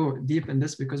going to go deep in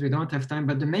this because we don't have time,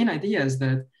 but the main idea is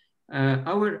that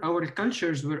our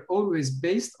cultures were always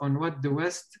based on what the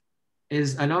West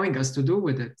is allowing us to do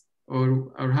with it,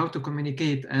 or how to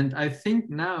communicate. And I think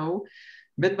now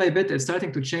bit by bit, it's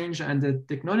starting to change, and the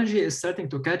technology is starting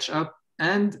to catch up,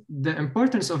 and the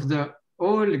importance of the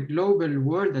all global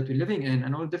world that we're living in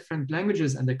and all different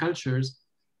languages and the cultures,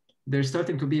 they're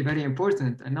starting to be very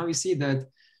important. And now we see that,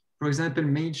 for example,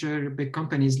 major big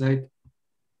companies like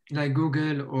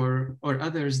Google or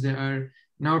others, they are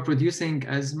now producing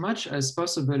as much as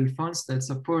possible fonts that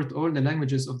support all the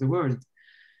languages of the world.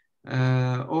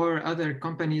 Or other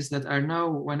companies that are now,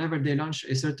 whenever they launch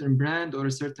a certain brand or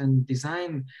a certain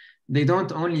design, they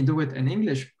don't only do it in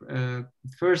English.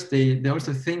 First, they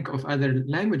also think of other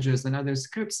languages and other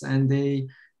scripts, and they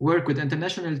work with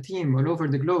international team all over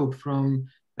the globe, from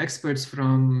experts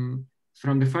from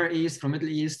the Far East, from Middle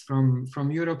East,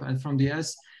 from Europe, and from the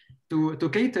US, to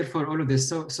cater for all of this.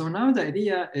 So now the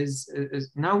idea is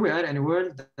now we are in a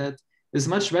world that is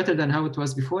much better than how it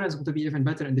was before, and it's going to be even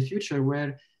better in the future,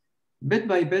 where bit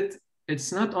by bit,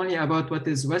 it's not only about what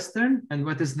is Western and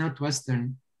what is not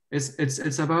Western.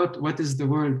 It's about what is the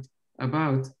world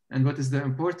about and what is the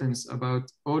importance about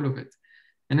all of it.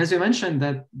 And as you mentioned,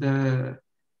 that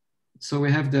so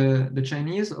we have the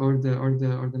Chinese or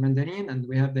the Mandarin, and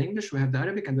we have the English, we have the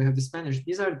Arabic, and we have the Spanish.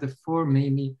 These are the four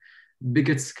maybe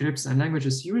biggest scripts and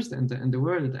languages used in the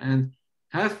world. And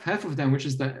half of them, which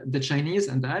is the Chinese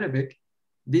and the Arabic,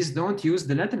 these don't use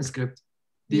the Latin script.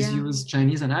 These use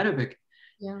Chinese and Arabic.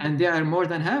 Yeah. And they are more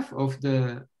than half of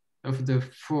the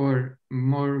four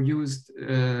more used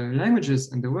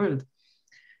languages in the world.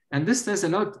 And this says a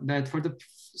lot, that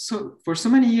for so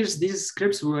many years, these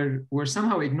scripts were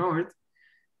somehow ignored.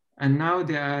 And now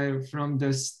they are from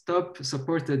the top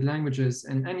supported languages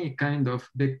in any kind of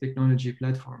big technology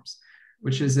platforms,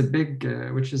 which is a big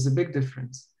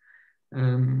difference.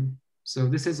 So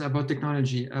this is about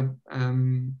technology.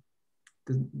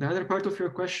 The other part of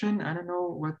your question, I don't know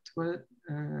what we're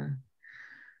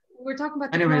talking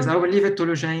about. Anyways, I will leave it to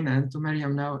Lujain and to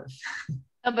Maryam now.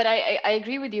 No, but I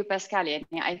agree with you, Pascal.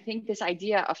 I think this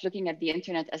idea of looking at the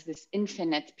internet as this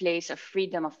infinite place of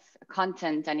freedom of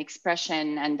content and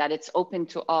expression, and that it's open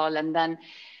to all, and then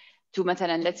to,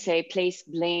 let's say, place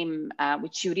blame,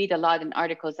 which you read a lot in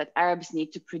articles that Arabs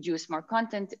need to produce more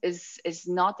content, is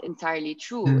not entirely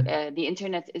true. The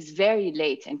internet is very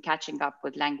late in catching up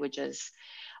with languages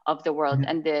of the world,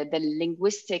 and the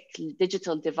linguistic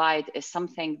digital divide is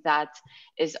something that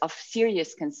is of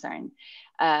serious concern.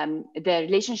 The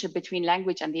relationship between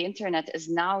language and the internet is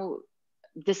now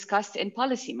discussed in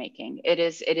policymaking. It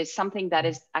is something that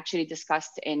is actually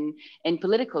discussed in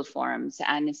political forums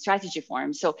and in strategy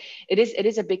forums. So it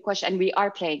is a big question, and we are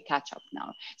playing catch up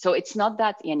now. So it's not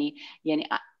that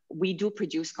we do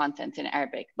produce content in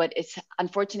Arabic, but it's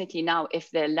unfortunately now,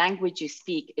 if the language you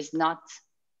speak is not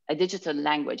a digital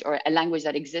language or a language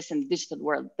that exists in the digital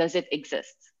world, does it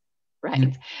exist?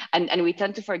 Right. And we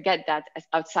tend to forget that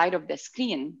outside of the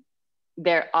screen,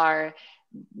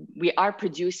 we are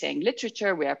producing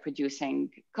literature, we are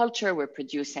producing culture, we're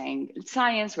producing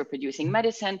science, we're producing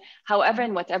medicine, however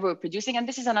and whatever we're producing. And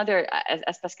this is another,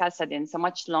 as Pascal said, it's a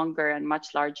much longer and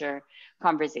much larger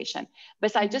conversation.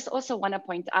 But I just also want to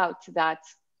point out that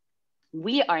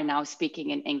we are now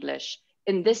speaking in English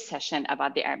in this session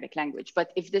about the Arabic language.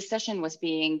 But if this session was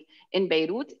being in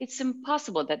Beirut, it's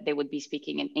impossible that they would be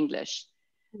speaking in English.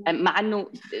 مع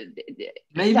انه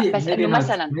بس انه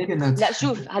مثلا لا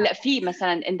شوف هلا في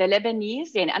مثلا in the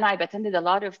Lebanese, يعني انا I've attended a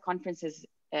lot of conferences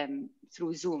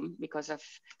through Zoom because of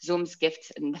Zoom's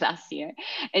gift in the last year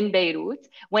in Beirut.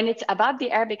 When it's about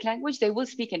the Arabic language, they will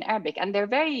speak in Arabic, and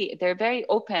they're very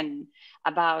open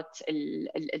about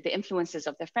the influences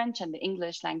of the French and the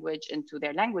English language into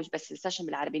their language. بس السيشن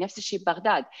بالعربي نفس الشيء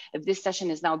ببغداد. If this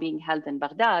session is now being held in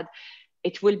Baghdad,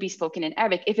 it will be spoken in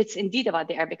Arabic if it's indeed about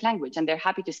the Arabic language, and they're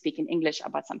happy to speak in English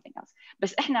about something else.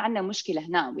 بس إحنا عندنا مشكلة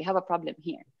هنا. We have a problem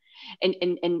here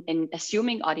in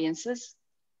assuming audiences,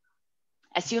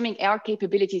 assuming our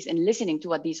capabilities in listening to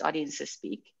what these audiences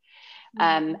speak,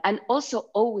 and also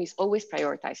always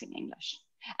prioritizing English.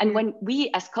 And when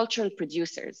we as cultural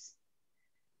producers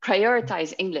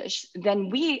prioritize English,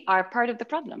 then we are part of the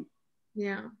problem.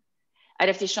 Yeah.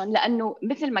 عرفتي شلون؟ لأنه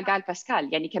مثل ما قال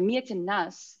باسكال، يعني كمية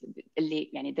الناس اللي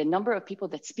يعني the number of people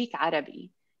that speak Arabic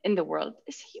in the world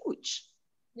is huge.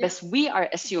 Yeah. But we are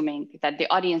assuming that the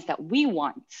audience that we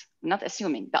want, not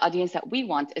assuming, the audience that we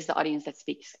want is the audience that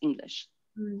speaks English.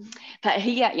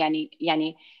 فهي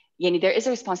يعني there is a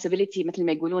responsibility مثل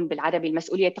ما يقولون بالعربي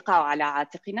المسؤولية تقع على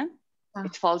عاتقنا.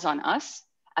 It falls on us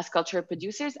as cultural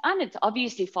producers, and it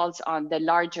obviously falls on the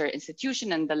larger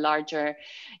institution and the larger,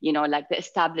 like the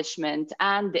establishment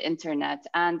and the internet.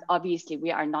 And obviously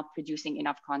we are not producing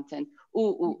enough content.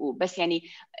 بس يعني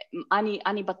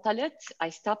أنا بطلت. I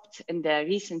stopped in the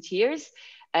recent years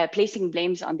placing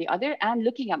blames on the other and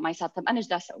looking at myself. طب أنا إيش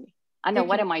دا أسوي؟ أنا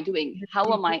what am I doing?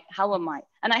 How am I?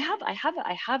 And I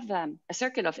have a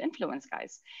circle of influence,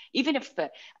 guys. Even if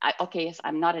okay, yes,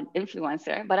 I'm not an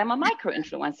influencer, but I'm a micro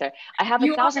influencer. I have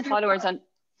 1,000 followers on.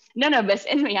 No, but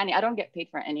anyway, I don't get paid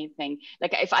for anything.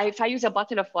 Like if I use a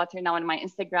bottle of water now on my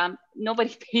Instagram,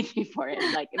 nobody paid me for it,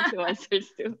 like influencers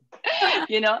do,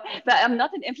 you know. But I'm not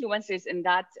an influencer in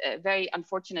that very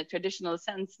unfortunate traditional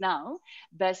sense now.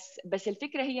 بس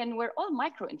الفكرة هي إن we're all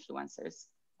micro influencers.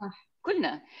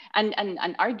 كلنا.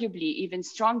 And arguably even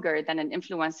stronger than an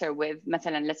influencer with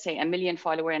مثلا let's say 1 million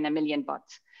follower and 1 million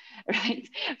bot. Right?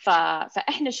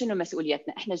 فإحنا شنو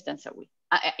مسؤوليتنا؟ إحنا إيش بدنا نسوي؟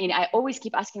 يعني I always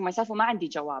keep asking myself وما عندي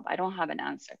جواب. I don't have an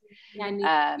answer.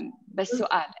 بس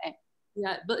سؤال.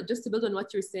 Yeah, but just to build on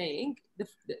what you're saying,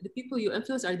 the people you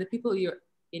influence are the people your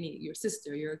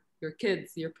sister, your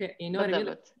kids, your you know what I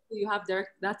mean? You have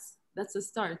that's a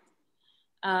start.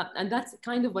 And that's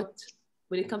kind of what,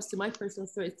 when it comes to my personal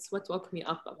story, it's what woke me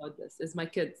up about this is my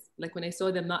kids. Like when I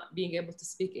saw them not being able to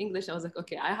speak English, I was like,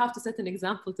 okay, I have to set an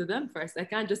example to them first. I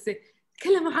can't just say,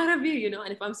 كلام عربي, you know,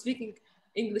 and if I'm speaking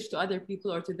English to other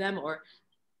people or to them, or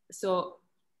so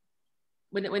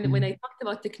when I talked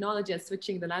about technology and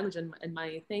switching the language and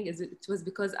my thing is it was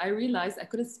because I realized I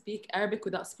couldn't speak Arabic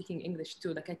without speaking English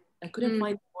too. Like I couldn't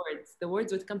find words. The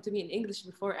words would come to me in English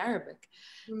before Arabic.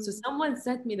 So someone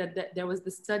sent me that there was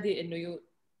the study in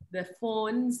the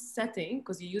phone setting,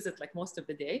 because you use it like most of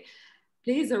the day,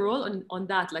 plays a role on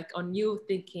that, like on you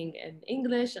thinking in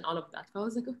English and all of that. So I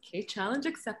was like, okay, challenge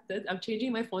accepted. I'm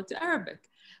changing my phone to Arabic.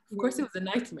 Of course, it was a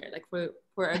nightmare. Like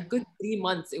for a good 3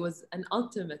 months, it was an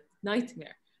ultimate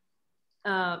nightmare.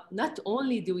 Not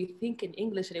only do we think in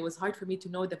English, and it was hard for me to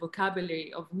know the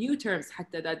vocabulary of new terms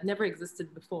that never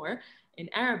existed before in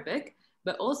Arabic,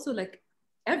 but also like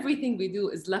everything we do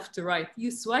is left to right.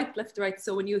 You swipe left to right.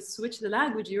 So when you switch the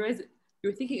language,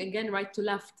 you're thinking again right to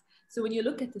left. So when you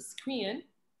look at the screen,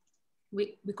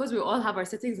 because we all have our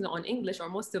settings on English, or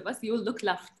most of us, you will look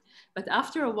left. But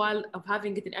after a while of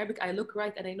having it in Arabic, I look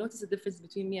right, and I notice a difference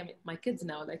between me and my kids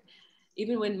now. Like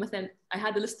even when I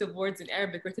had a list of words in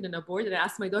Arabic written on a board, and I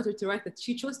asked my daughter to write that,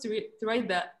 she chose to write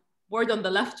the word on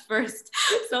the left first.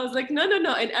 So I was like, no,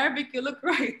 in Arabic you look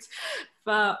right.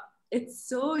 But it's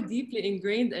so deeply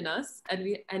ingrained in us, and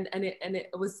it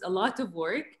was a lot of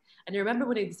work. And I remember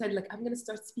when I decided, like, I'm gonna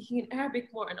start speaking in Arabic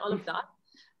more and all of that,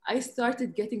 I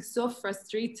started getting so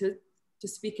frustrated to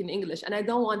speak in English, and I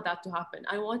don't want that to happen.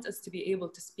 I want us to be able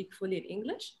to speak fully in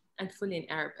English and fully in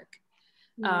Arabic.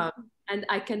 And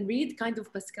I can read kind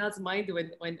of Pascal's mind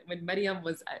when Maryam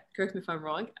was, correct me if I'm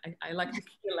wrong, I like to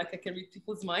feel like I can read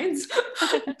people's minds.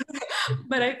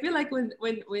 But I feel like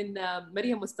when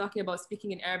Maryam was talking about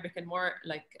speaking in Arabic and more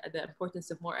like the importance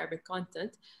of more Arabic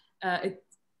content,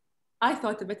 I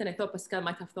thought of it, and I thought Pascal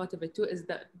might have thought of it too, is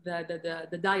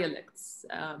the dialects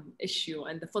issue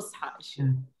and the Fusha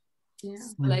issue. Yeah.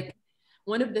 So like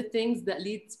one of the things that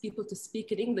leads people to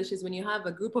speak in English is when you have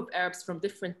a group of Arabs from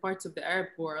different parts of the Arab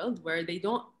world where they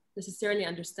don't necessarily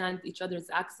understand each other's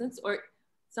accents, or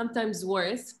sometimes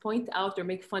worse, point out or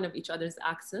make fun of each other's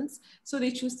accents. So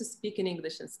they choose to speak in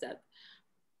English instead.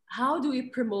 How do we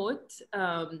promote,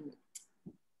 how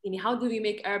do we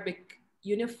make Arabic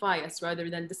unify us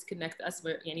rather than disconnect us?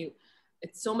 Where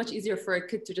it's so much easier for a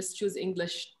kid to just choose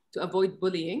English to avoid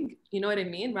bullying, you know what I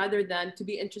mean? Rather than to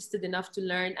be interested enough to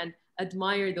learn and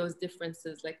admire those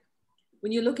differences. Like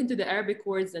when you look into the Arabic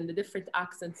words and the different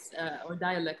accents or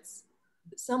dialects,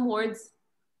 some words,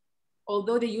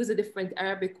 although they use a different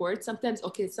Arabic word, sometimes,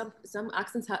 okay, some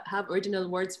accents have original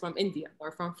words from India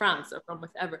or from France or from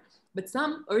whatever, but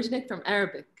some originate from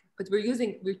Arabic, but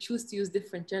we choose to use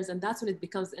different terms, and that's when it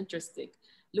becomes interesting.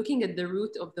 Looking at the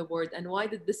root of the word, and why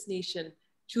did this nation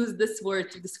choose this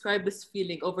word to describe this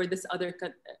feeling over this other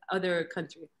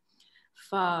country?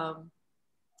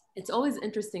 It's always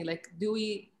interesting. Like, do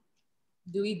we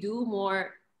do more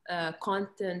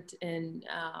content in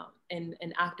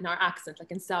our accent,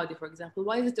 like in Saudi, for example?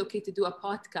 Why is it okay to do a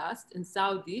podcast in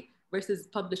Saudi versus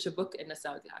publish a book in a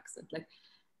Saudi accent? Like,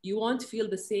 you won't feel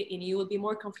the same, and you will be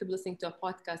more comfortable listening to a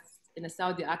podcast in a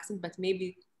Saudi accent, but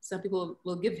maybe some people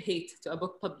will give hate to a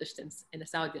book published in a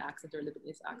Saudi accent or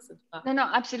Lebanese accent. No,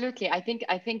 absolutely. I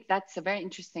think that's a very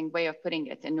interesting way of putting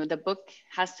it. And the book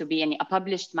has to be, a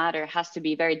published matter has to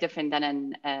be very different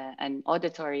than an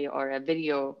auditory or a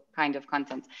video kind of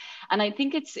content. And I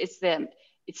think it's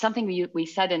something we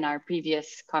said in our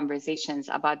previous conversations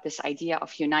about this idea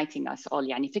of uniting us all.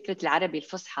 فكرة العربي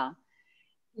الفصحى.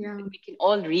 Yeah. We can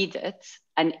all read it,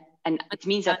 and it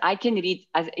means that I can read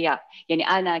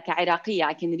أنا كعراقية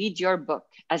I can read your book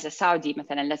as a Saudi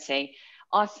مثلا, let's say,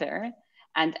 author,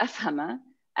 and أفهمه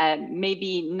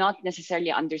maybe not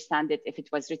necessarily understand it if it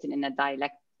was written in a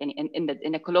dialect,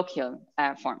 in a colloquial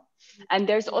form. And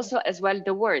there's also as well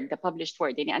the published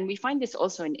word. And we find this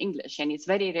also in English. And it's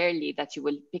very rarely that you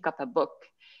will pick up a book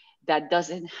that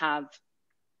doesn't have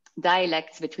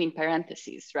dialects between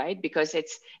parentheses, right? Because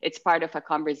it's part of a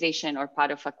conversation or part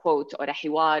of a quote or a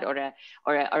hiwar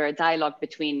or a dialogue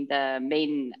between the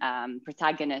main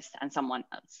protagonist and someone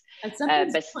else. And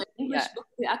sometimes in English books,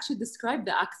 they actually describe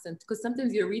the accent, because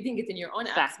sometimes you're reading it in your own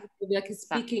accent, like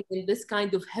speaking in this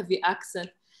kind of heavy accent.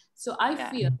 So I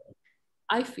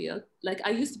feel like I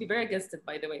used to be very against it,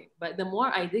 by the way, but the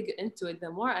more I dig into it,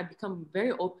 the more I become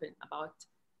very open about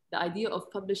the idea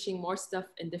of publishing more stuff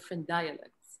in different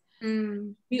dialects.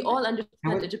 We all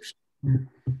understand Egyptian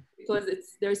because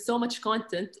there's so much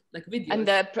content, like videos.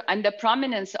 And the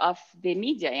prominence of the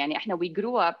media. يعني احنا we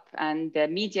grew up and the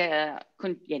media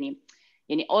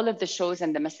يعني all of the shows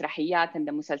and the مسرحيات and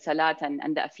the مسلسلات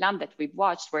and the أفلام that we've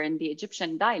watched were in the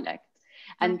Egyptian dialect.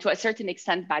 And to a certain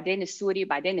extent بعدين السوري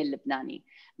بعدين اللبناني.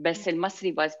 بس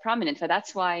المصري was prominent. So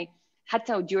that's why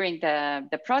حتى during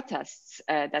the protests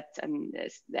that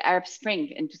the Arab Spring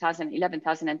in 2011,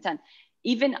 2010,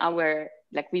 even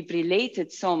we've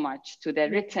related so much to the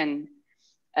written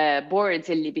boards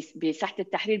اللي بساحة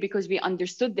التحرير because we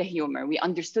understood the humor, we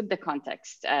understood the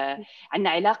context. عندنا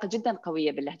علاقة جدا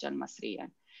قوية باللهجة المصرية.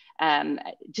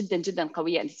 جدا جدا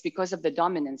قوية, and it's because of the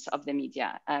dominance of the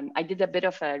media. I did a bit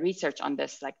of research on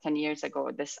this like 10 years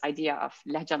ago, this idea of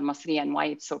اللهجة المصرية and why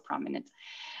it's so prominent.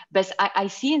 But I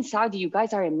see in Saudi, you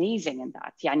guys are amazing in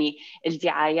that. يعني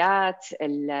الدعايات,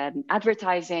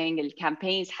 advertising,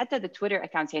 campaigns, حتى the Twitter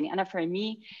accounts. يعني أنا for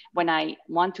me, when I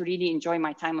want to really enjoy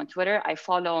my time on Twitter, I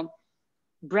follow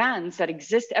brands that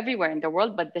exist everywhere in the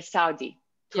world, but the Saudi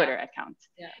Twitter account,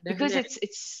 because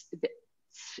it's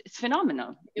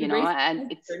phenomenal, you know,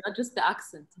 and it's not just the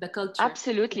accent, the culture.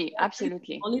 Absolutely,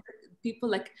 absolutely. Only people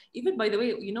like, even by the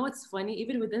way, you know what's funny?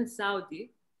 Even within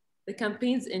Saudi, the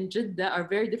campaigns in Jeddah are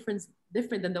very different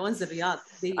than the ones in Riyadh.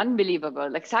 Unbelievable.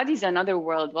 Like Saudi is another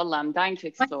world. Wallah, I'm dying to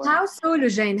explore. But how so,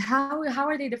 Lujain? How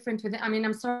are they different with it? I mean,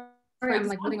 I'm sorry, I'm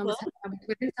like building on this.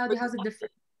 Within Saudi, how's it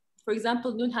different? For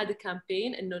example, Noon had a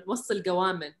campaign and نوصل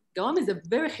قوامن. قوامن is a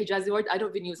very Hijazi word. I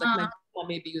don't even use, like my grandma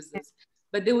maybe uses.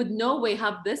 But they would no way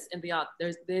have this in Riyadh.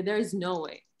 There is no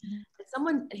way.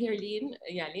 Someone here, Lynn,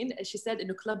 she said in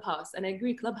a Clubhouse, and I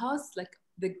agree, Clubhouse, like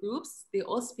the groups, they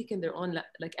all speak in their own,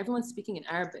 like everyone's speaking in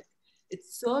Arabic.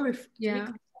 It's so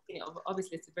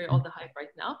obviously it's very all the hype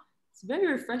right now. It's very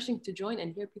refreshing to join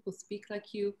and hear people speak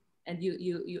like you. And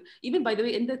you even, by the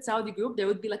way, in that Saudi group, there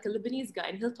would be like a Lebanese guy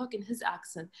and he'll talk in his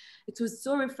accent. It was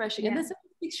so refreshing. And then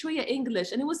someone speaks shوية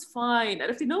English and it was fine. And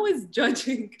if no one's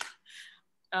judging.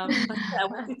 But I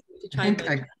wanted to try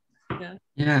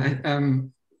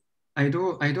I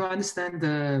do understand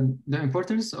the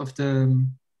importance of the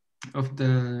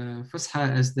Fusha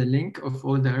as the link of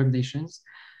all the Arab nations,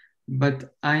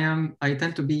 but I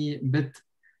tend to be a bit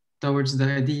towards the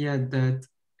idea that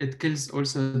it kills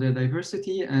also the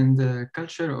diversity and the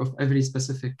culture of every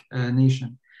specific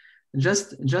nation.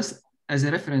 Just as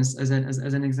a reference, as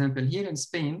an example, here in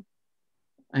Spain,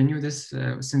 I knew this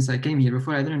since I came here.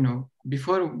 Before, I didn't know.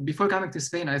 Before coming to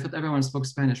Spain, I thought everyone spoke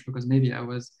Spanish because maybe I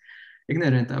was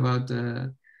ignorant about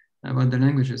the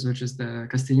languages, which is the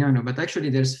Castellano. But actually,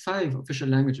 there's 5 official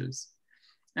languages,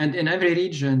 and in every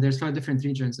region, there's 5 different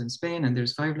regions in Spain, and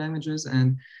there's 5 languages,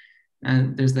 and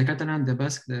there's the Catalan, the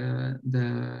Basque,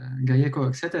 the Gallego,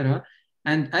 etc.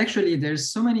 And actually, there's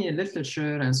so many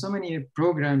literature and so many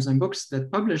programs and books that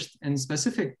published in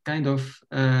specific kind of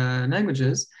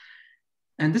languages.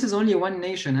 And this is only one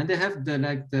nation, and they have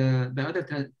the other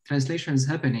translations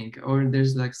happening, or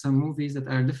there's like some movies that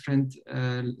are different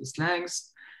slangs,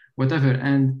 whatever.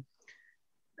 And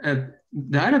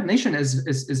the Arab nation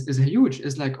is huge.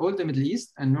 It's like all the Middle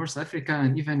East and North Africa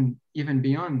and even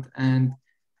beyond. And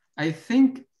I think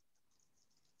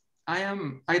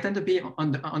I tend to be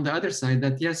on the other side,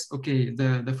 that yes, okay,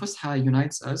 the Fusha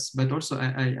unites us, but also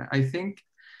I think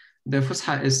the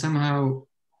Fusha is somehow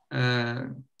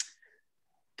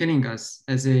killing us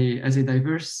as a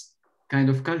diverse kind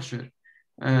of culture.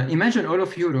 Imagine all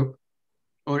of Europe,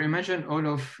 or imagine all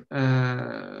of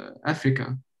Africa.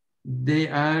 They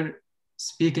are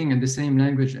speaking in the same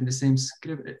language and the same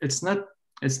script. It's not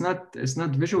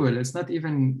visual. It's not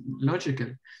even logical.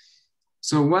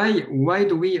 So why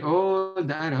do we, all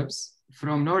the Arabs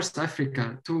from North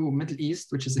Africa to Middle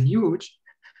East, which is huge,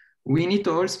 we need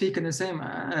to all speak in the same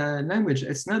language?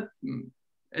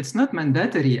 It's not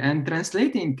mandatory, and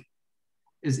translating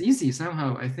is easy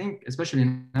somehow, I think, especially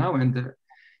now in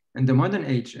the modern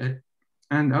age.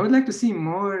 And I would like to see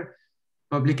more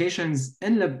publications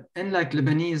in like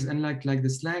Lebanese and like the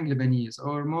slang Lebanese,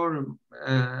 or more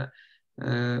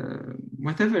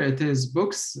whatever it is,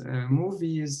 books,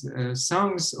 movies,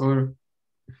 songs, or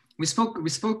we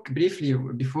spoke briefly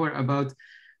before about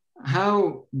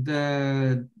how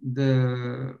the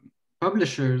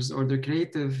publishers or the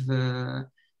creative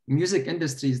music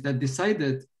industries that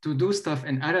decided to do stuff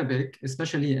in Arabic,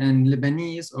 especially in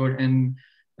Lebanese or in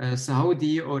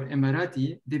Saudi or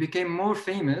Emirati, they became more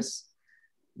famous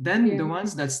than the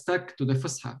ones that stuck to the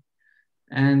Fusha.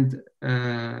 And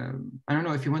I don't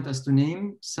know if you want us to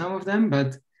name some of them, but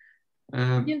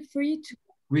feel free to.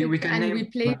 We can and name. We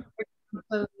played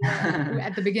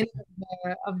at the beginning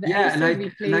of the yeah,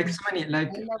 episode, like so many,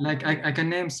 like I can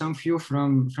name some few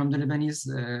from the Lebanese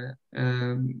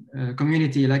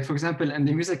community. Like for example, in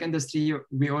the music industry,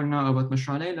 we all know about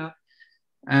Mashra Layla,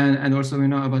 and also we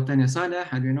know about Tanya Saleh,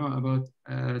 and we know about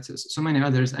so many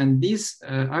others. And these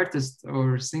artists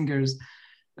or singers,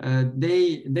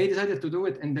 they decided to do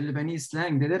it in the Lebanese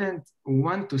slang. They didn't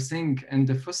want to sing in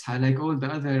the Fusha like all the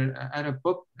other Arab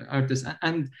pop artists.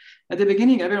 And at the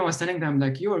beginning, everyone was telling them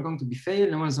like, you are going to be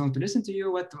failed, no one's going to listen to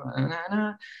you, it's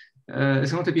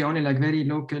going to be only like very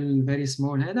local, very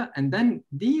small. And then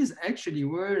these actually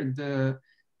were the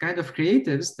kind of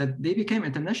creatives that they became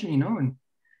internationally known.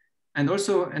 And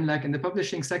also in the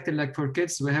publishing sector, like for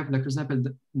kids, we have like, for example,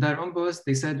 Dar Umbos,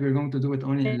 they said we're going to do it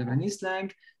only in Lebanese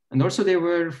slang. And also they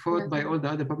were fought by all the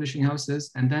other publishing houses,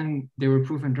 and then they were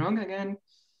proven wrong again.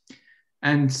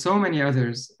 And so many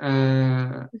others.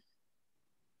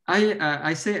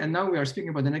 I say, and now we are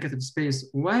speaking about the negative space.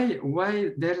 Why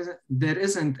there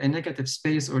isn't a negative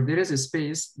space, or there is a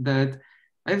space that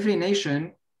every nation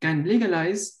can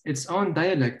legalize its own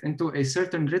dialect into a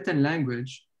certain written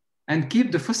language and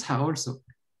keep the Fusha also?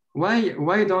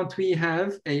 Why don't we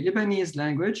have a Lebanese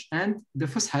language and the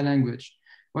Fusha language?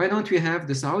 Why don't we have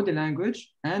the Saudi language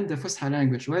and the Fusha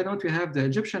language? Why don't we have the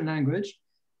Egyptian language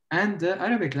and the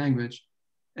Arabic language?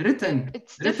 Written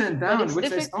down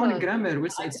with its own grammar,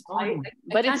 with its own.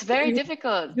 But it's very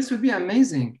difficult. This would be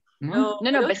amazing. No,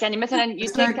 بس يعني مثلا you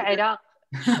take Iraq.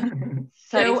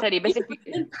 sorry, but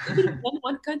even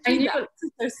one country, the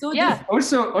accents are so different.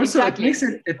 Also exactly. It makes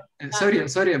it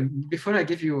sorry, before I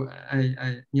give you,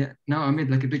 now I made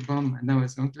like a big bomb, and now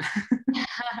it's going to.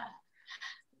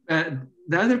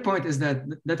 The other point is that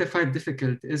I find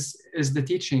difficult is the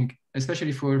teaching,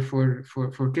 especially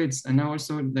for kids. And now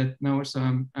also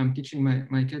I'm teaching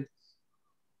my kid.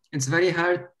 It's very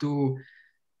hard to,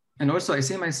 and also I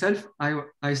see myself,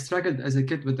 I struggled as a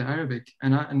kid with the Arabic,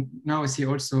 and now I see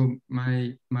also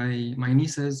my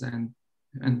nieces and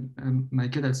my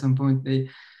kid at some point, they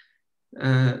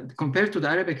compared to the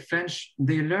Arabic French,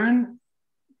 they learn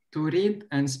to read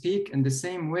and speak in the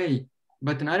same way.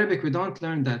 But in Arabic, we don't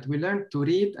learn that. We learn to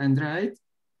read and write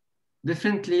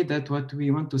differently than what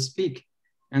we want to speak.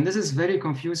 And this is very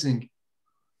confusing,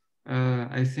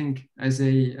 I think, as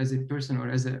a person or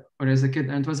as a kid.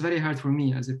 And it was very hard for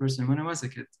me as a person when I was a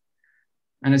kid.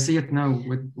 And I see it now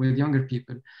with younger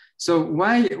people. So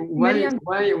why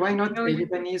not a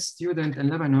Lebanese student in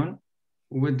Lebanon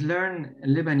would learn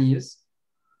Lebanese,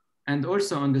 and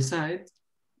also on the side,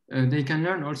 they can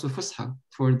learn also Fusha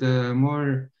for the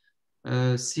more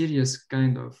serious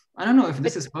kind of, I don't know if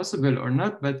this is possible or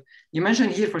not, but imagine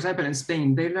here, for example, in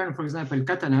Spain, they learn, for example,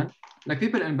 Catalan, like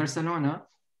people in Barcelona,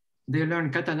 they learn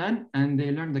Catalan and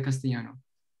they learn the Castellano.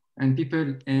 And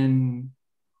people in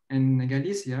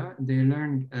Galicia, they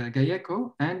learn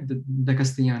Gallego and the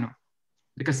Castellano.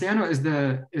 The Castellano is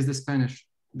the Spanish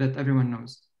that everyone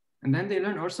knows. And then they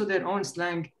learn also their own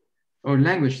slang or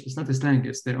language. It's not a slang,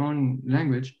 it's their own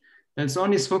language that's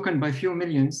only spoken by few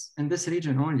millions in this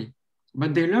region only.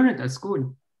 But they learn it at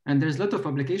school, and there's a lot of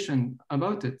publication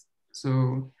about it.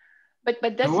 So, but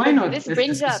why not? This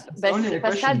brings up,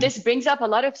 Pascal, this brings up a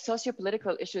lot of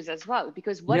socio-political issues as well,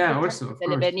 because what also, the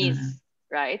Lebanese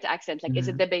right accent? Like, is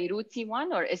it the Beiruti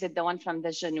one, or is it the one from the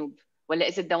Janub? Well,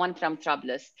 is it the one from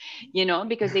Trablus? You know,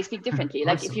 because they speak differently.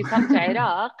 Like if you come to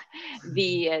Iraq,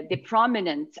 the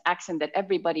prominent accent that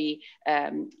everybody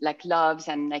like loves,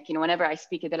 and like, you know, whenever I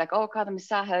speak it, they're like, oh, Kadam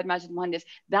Sahar, Majid Muhandis.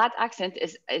 That accent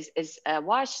is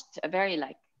washed very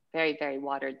like very, very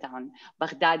watered down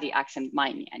Baghdadi accent,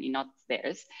 mine, and not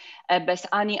theirs. But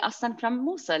Ani Aslan from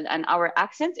Mosul, and our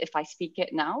accent, if I speak it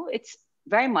now, it's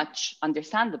very much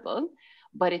understandable,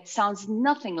 but it sounds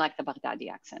nothing like the Baghdadi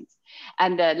accent.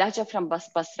 And the Lahja from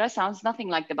Basra sounds nothing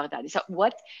like the Baghdadi. So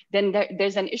then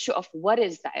there's an issue of what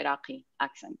is the Iraqi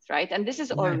accent, right? And this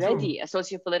is already a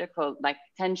socio-political like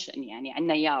tension,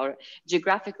 or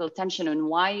geographical tension. And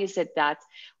why is it that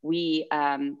we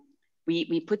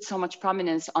put so much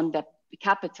prominence on the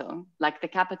capital, like the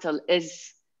capital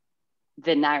is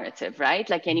the narrative, right?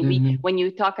 Like when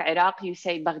you talk Iraq, you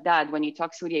say Baghdad. When you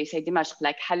talk Syria, you say Dimashq.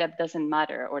 Like Halab doesn't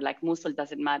matter, or like Mosul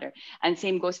doesn't matter. And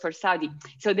same goes for Saudi.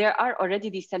 So there are already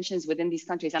these tensions within these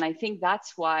countries. And I think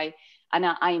that's why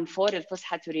I am for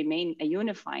al-Fusha to remain a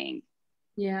unifying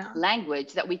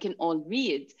language that we can all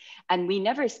read, and we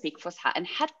never speak Fusha. And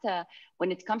hatta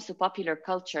when it comes to popular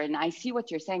culture, and I see what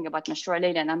you're saying about Mashroua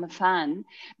Layla, and I'm a fan,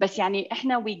 but يعني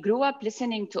إحنا we grew up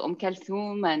listening to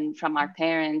Kulthum and from our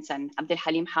parents, and Abdul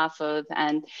Halim Hafiz,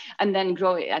 and then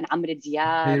and Amr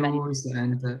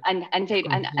Diab,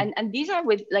 and these are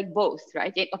with like both,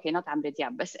 right? Okay, not Amr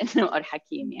Diab, بس إنه or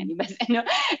Hakim يعني, بس إنه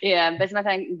بس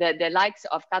مثلا the likes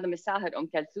of Kadhim al-Sahir,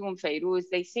 Kulthum, Fairuz,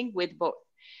 they sing with both.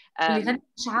 They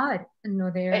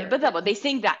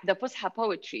sing that the Fusha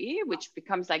poetry, which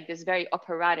becomes like this very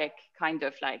operatic kind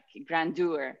of like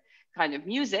grandeur kind of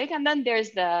music, and then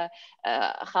there's the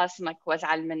خاصمك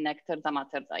وازعل منك ترضى ما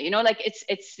ترضى, you know, like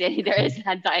it's there is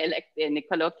that dialect in the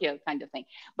colloquial kind of thing.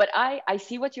 But I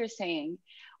see what you're saying.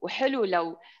 وحلو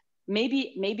لو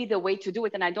maybe the way to do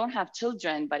it, and I don't have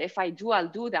children, but if I do, I'll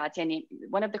do that. And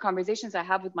one of the conversations I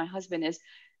have with my husband is,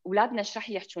 أولادنا إيش رح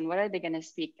يحجون? What are they going to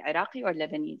speak, Iraqi or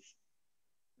Lebanese?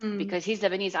 Because he's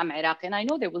Lebanese, I'm Iraqi, and I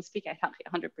know they will speak Iraqi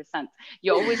 100%.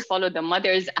 You always follow the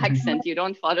mother's accent, you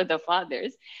don't follow the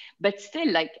father's. But still,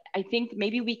 like, I think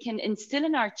maybe we can instill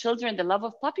in our children the love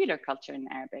of popular culture in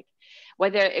Arabic,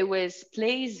 whether it was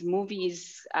plays,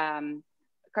 movies,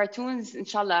 cartoons.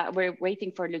 Inshallah, we're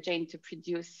waiting for Lujain to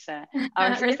produce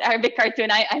our first Arabic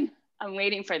cartoon. I'm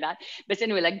waiting for that. But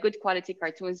anyway, like good quality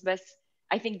cartoons. But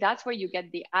I think that's where you get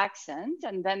the accent,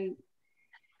 and then,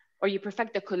 or you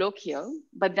perfect the colloquial,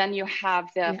 but then you have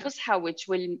the Fusha, which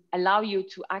will allow you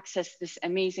to access this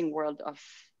amazing world of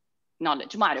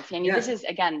knowledge. This is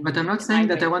again. But I'm not saying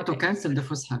that I want to cancel the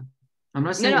Fusha. I'm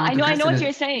not saying I know what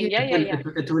you're saying.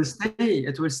 It will stay.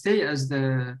 It will stay as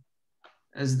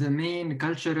the main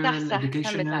cultural,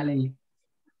 educational,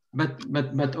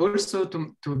 but also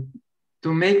to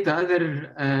make the other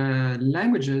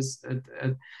languages.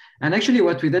 And actually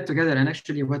what we did together, and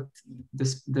actually what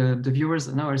the viewers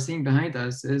now are seeing behind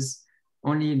us, is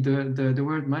only the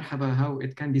word marhaba, how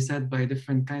it can be said by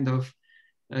different kind of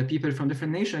people from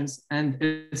different nations. And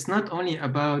it's not only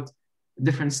about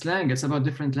different slang, it's about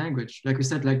different language. Like we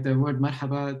said, like the word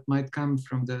marhaba, it might come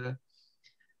from the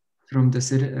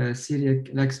Syriac,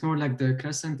 like it's more like the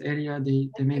Crescent area, they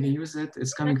maybe use it.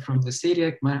 It's coming from the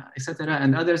Syriac, etc.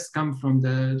 And others come from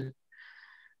the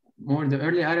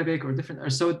early Arabic or different.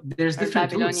 So there's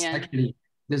different roots actually.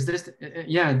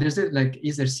 There's like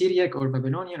either Syriac or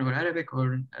Babylonian or Arabic or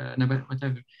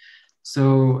whatever.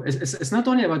 So it's not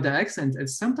only about the accent,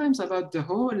 it's sometimes about the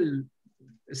whole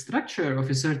structure of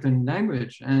a certain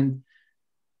language. And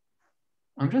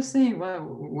I'm just saying,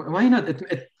 why not?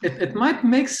 It might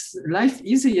make life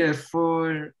easier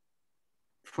for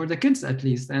the kids at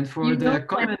least, and for the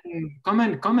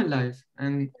common life.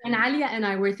 And Alya and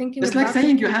I were thinking, it's like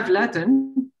saying you have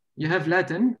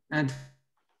Latin, and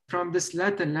from this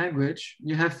Latin language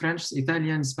you have French,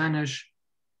 Italian, Spanish,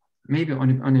 maybe on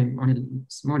a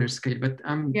smaller scale. But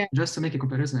just to make a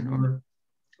comparison.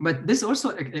 But this also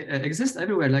exists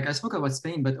everywhere. Like I spoke about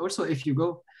Spain, but also if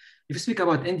you speak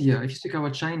about India, if you speak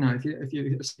about China, if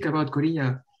you speak about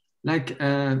Korea, like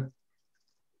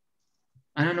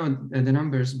I don't know the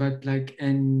numbers, but like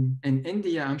in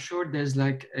India, I'm sure there's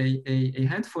like a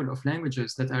handful of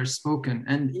languages that are spoken,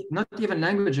 and not even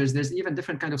languages. There's even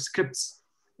different kind of scripts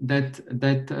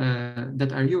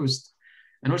that are used,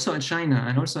 and also in China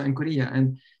and also in Korea,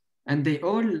 and they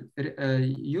all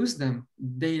use them.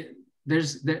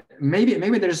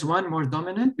 Maybe there's one more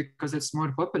dominant because it's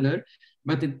more popular,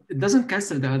 but it doesn't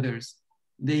cancel the others.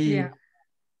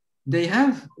 They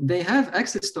have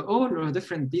access to all of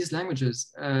these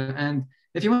languages, and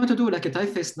if you want to do like a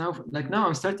typeface now, like now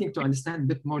I'm starting to understand a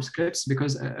bit more scripts,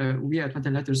 because we at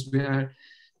Mental Letters,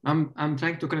 I'm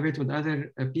trying to collaborate with other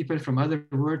people from other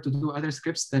world to do other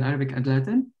scripts than Arabic and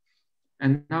Latin.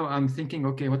 And now I'm thinking,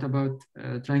 okay, what about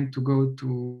trying to go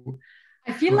to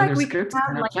I feel like we could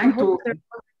have like a whole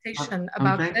conversation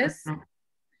about this,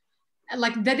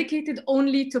 like dedicated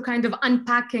only to kind of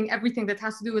unpacking everything that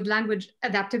has to do with language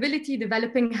adaptability,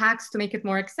 developing hacks to make it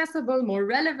more accessible, more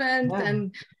relevant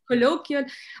and colloquial.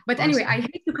 But anyway, I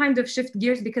hate to kind of shift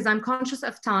gears because I'm conscious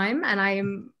of time, and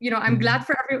I'm glad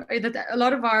for that a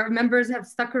lot of our members have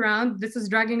stuck around. This is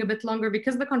dragging a bit longer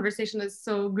because the conversation is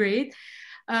so great.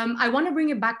 I want to bring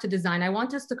it back to design. I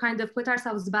want us to kind of put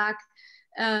ourselves back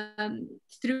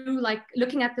through like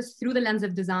looking at this through the lens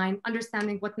of design,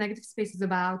 understanding what negative space is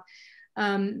about.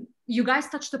 You guys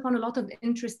touched upon a lot of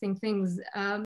interesting things.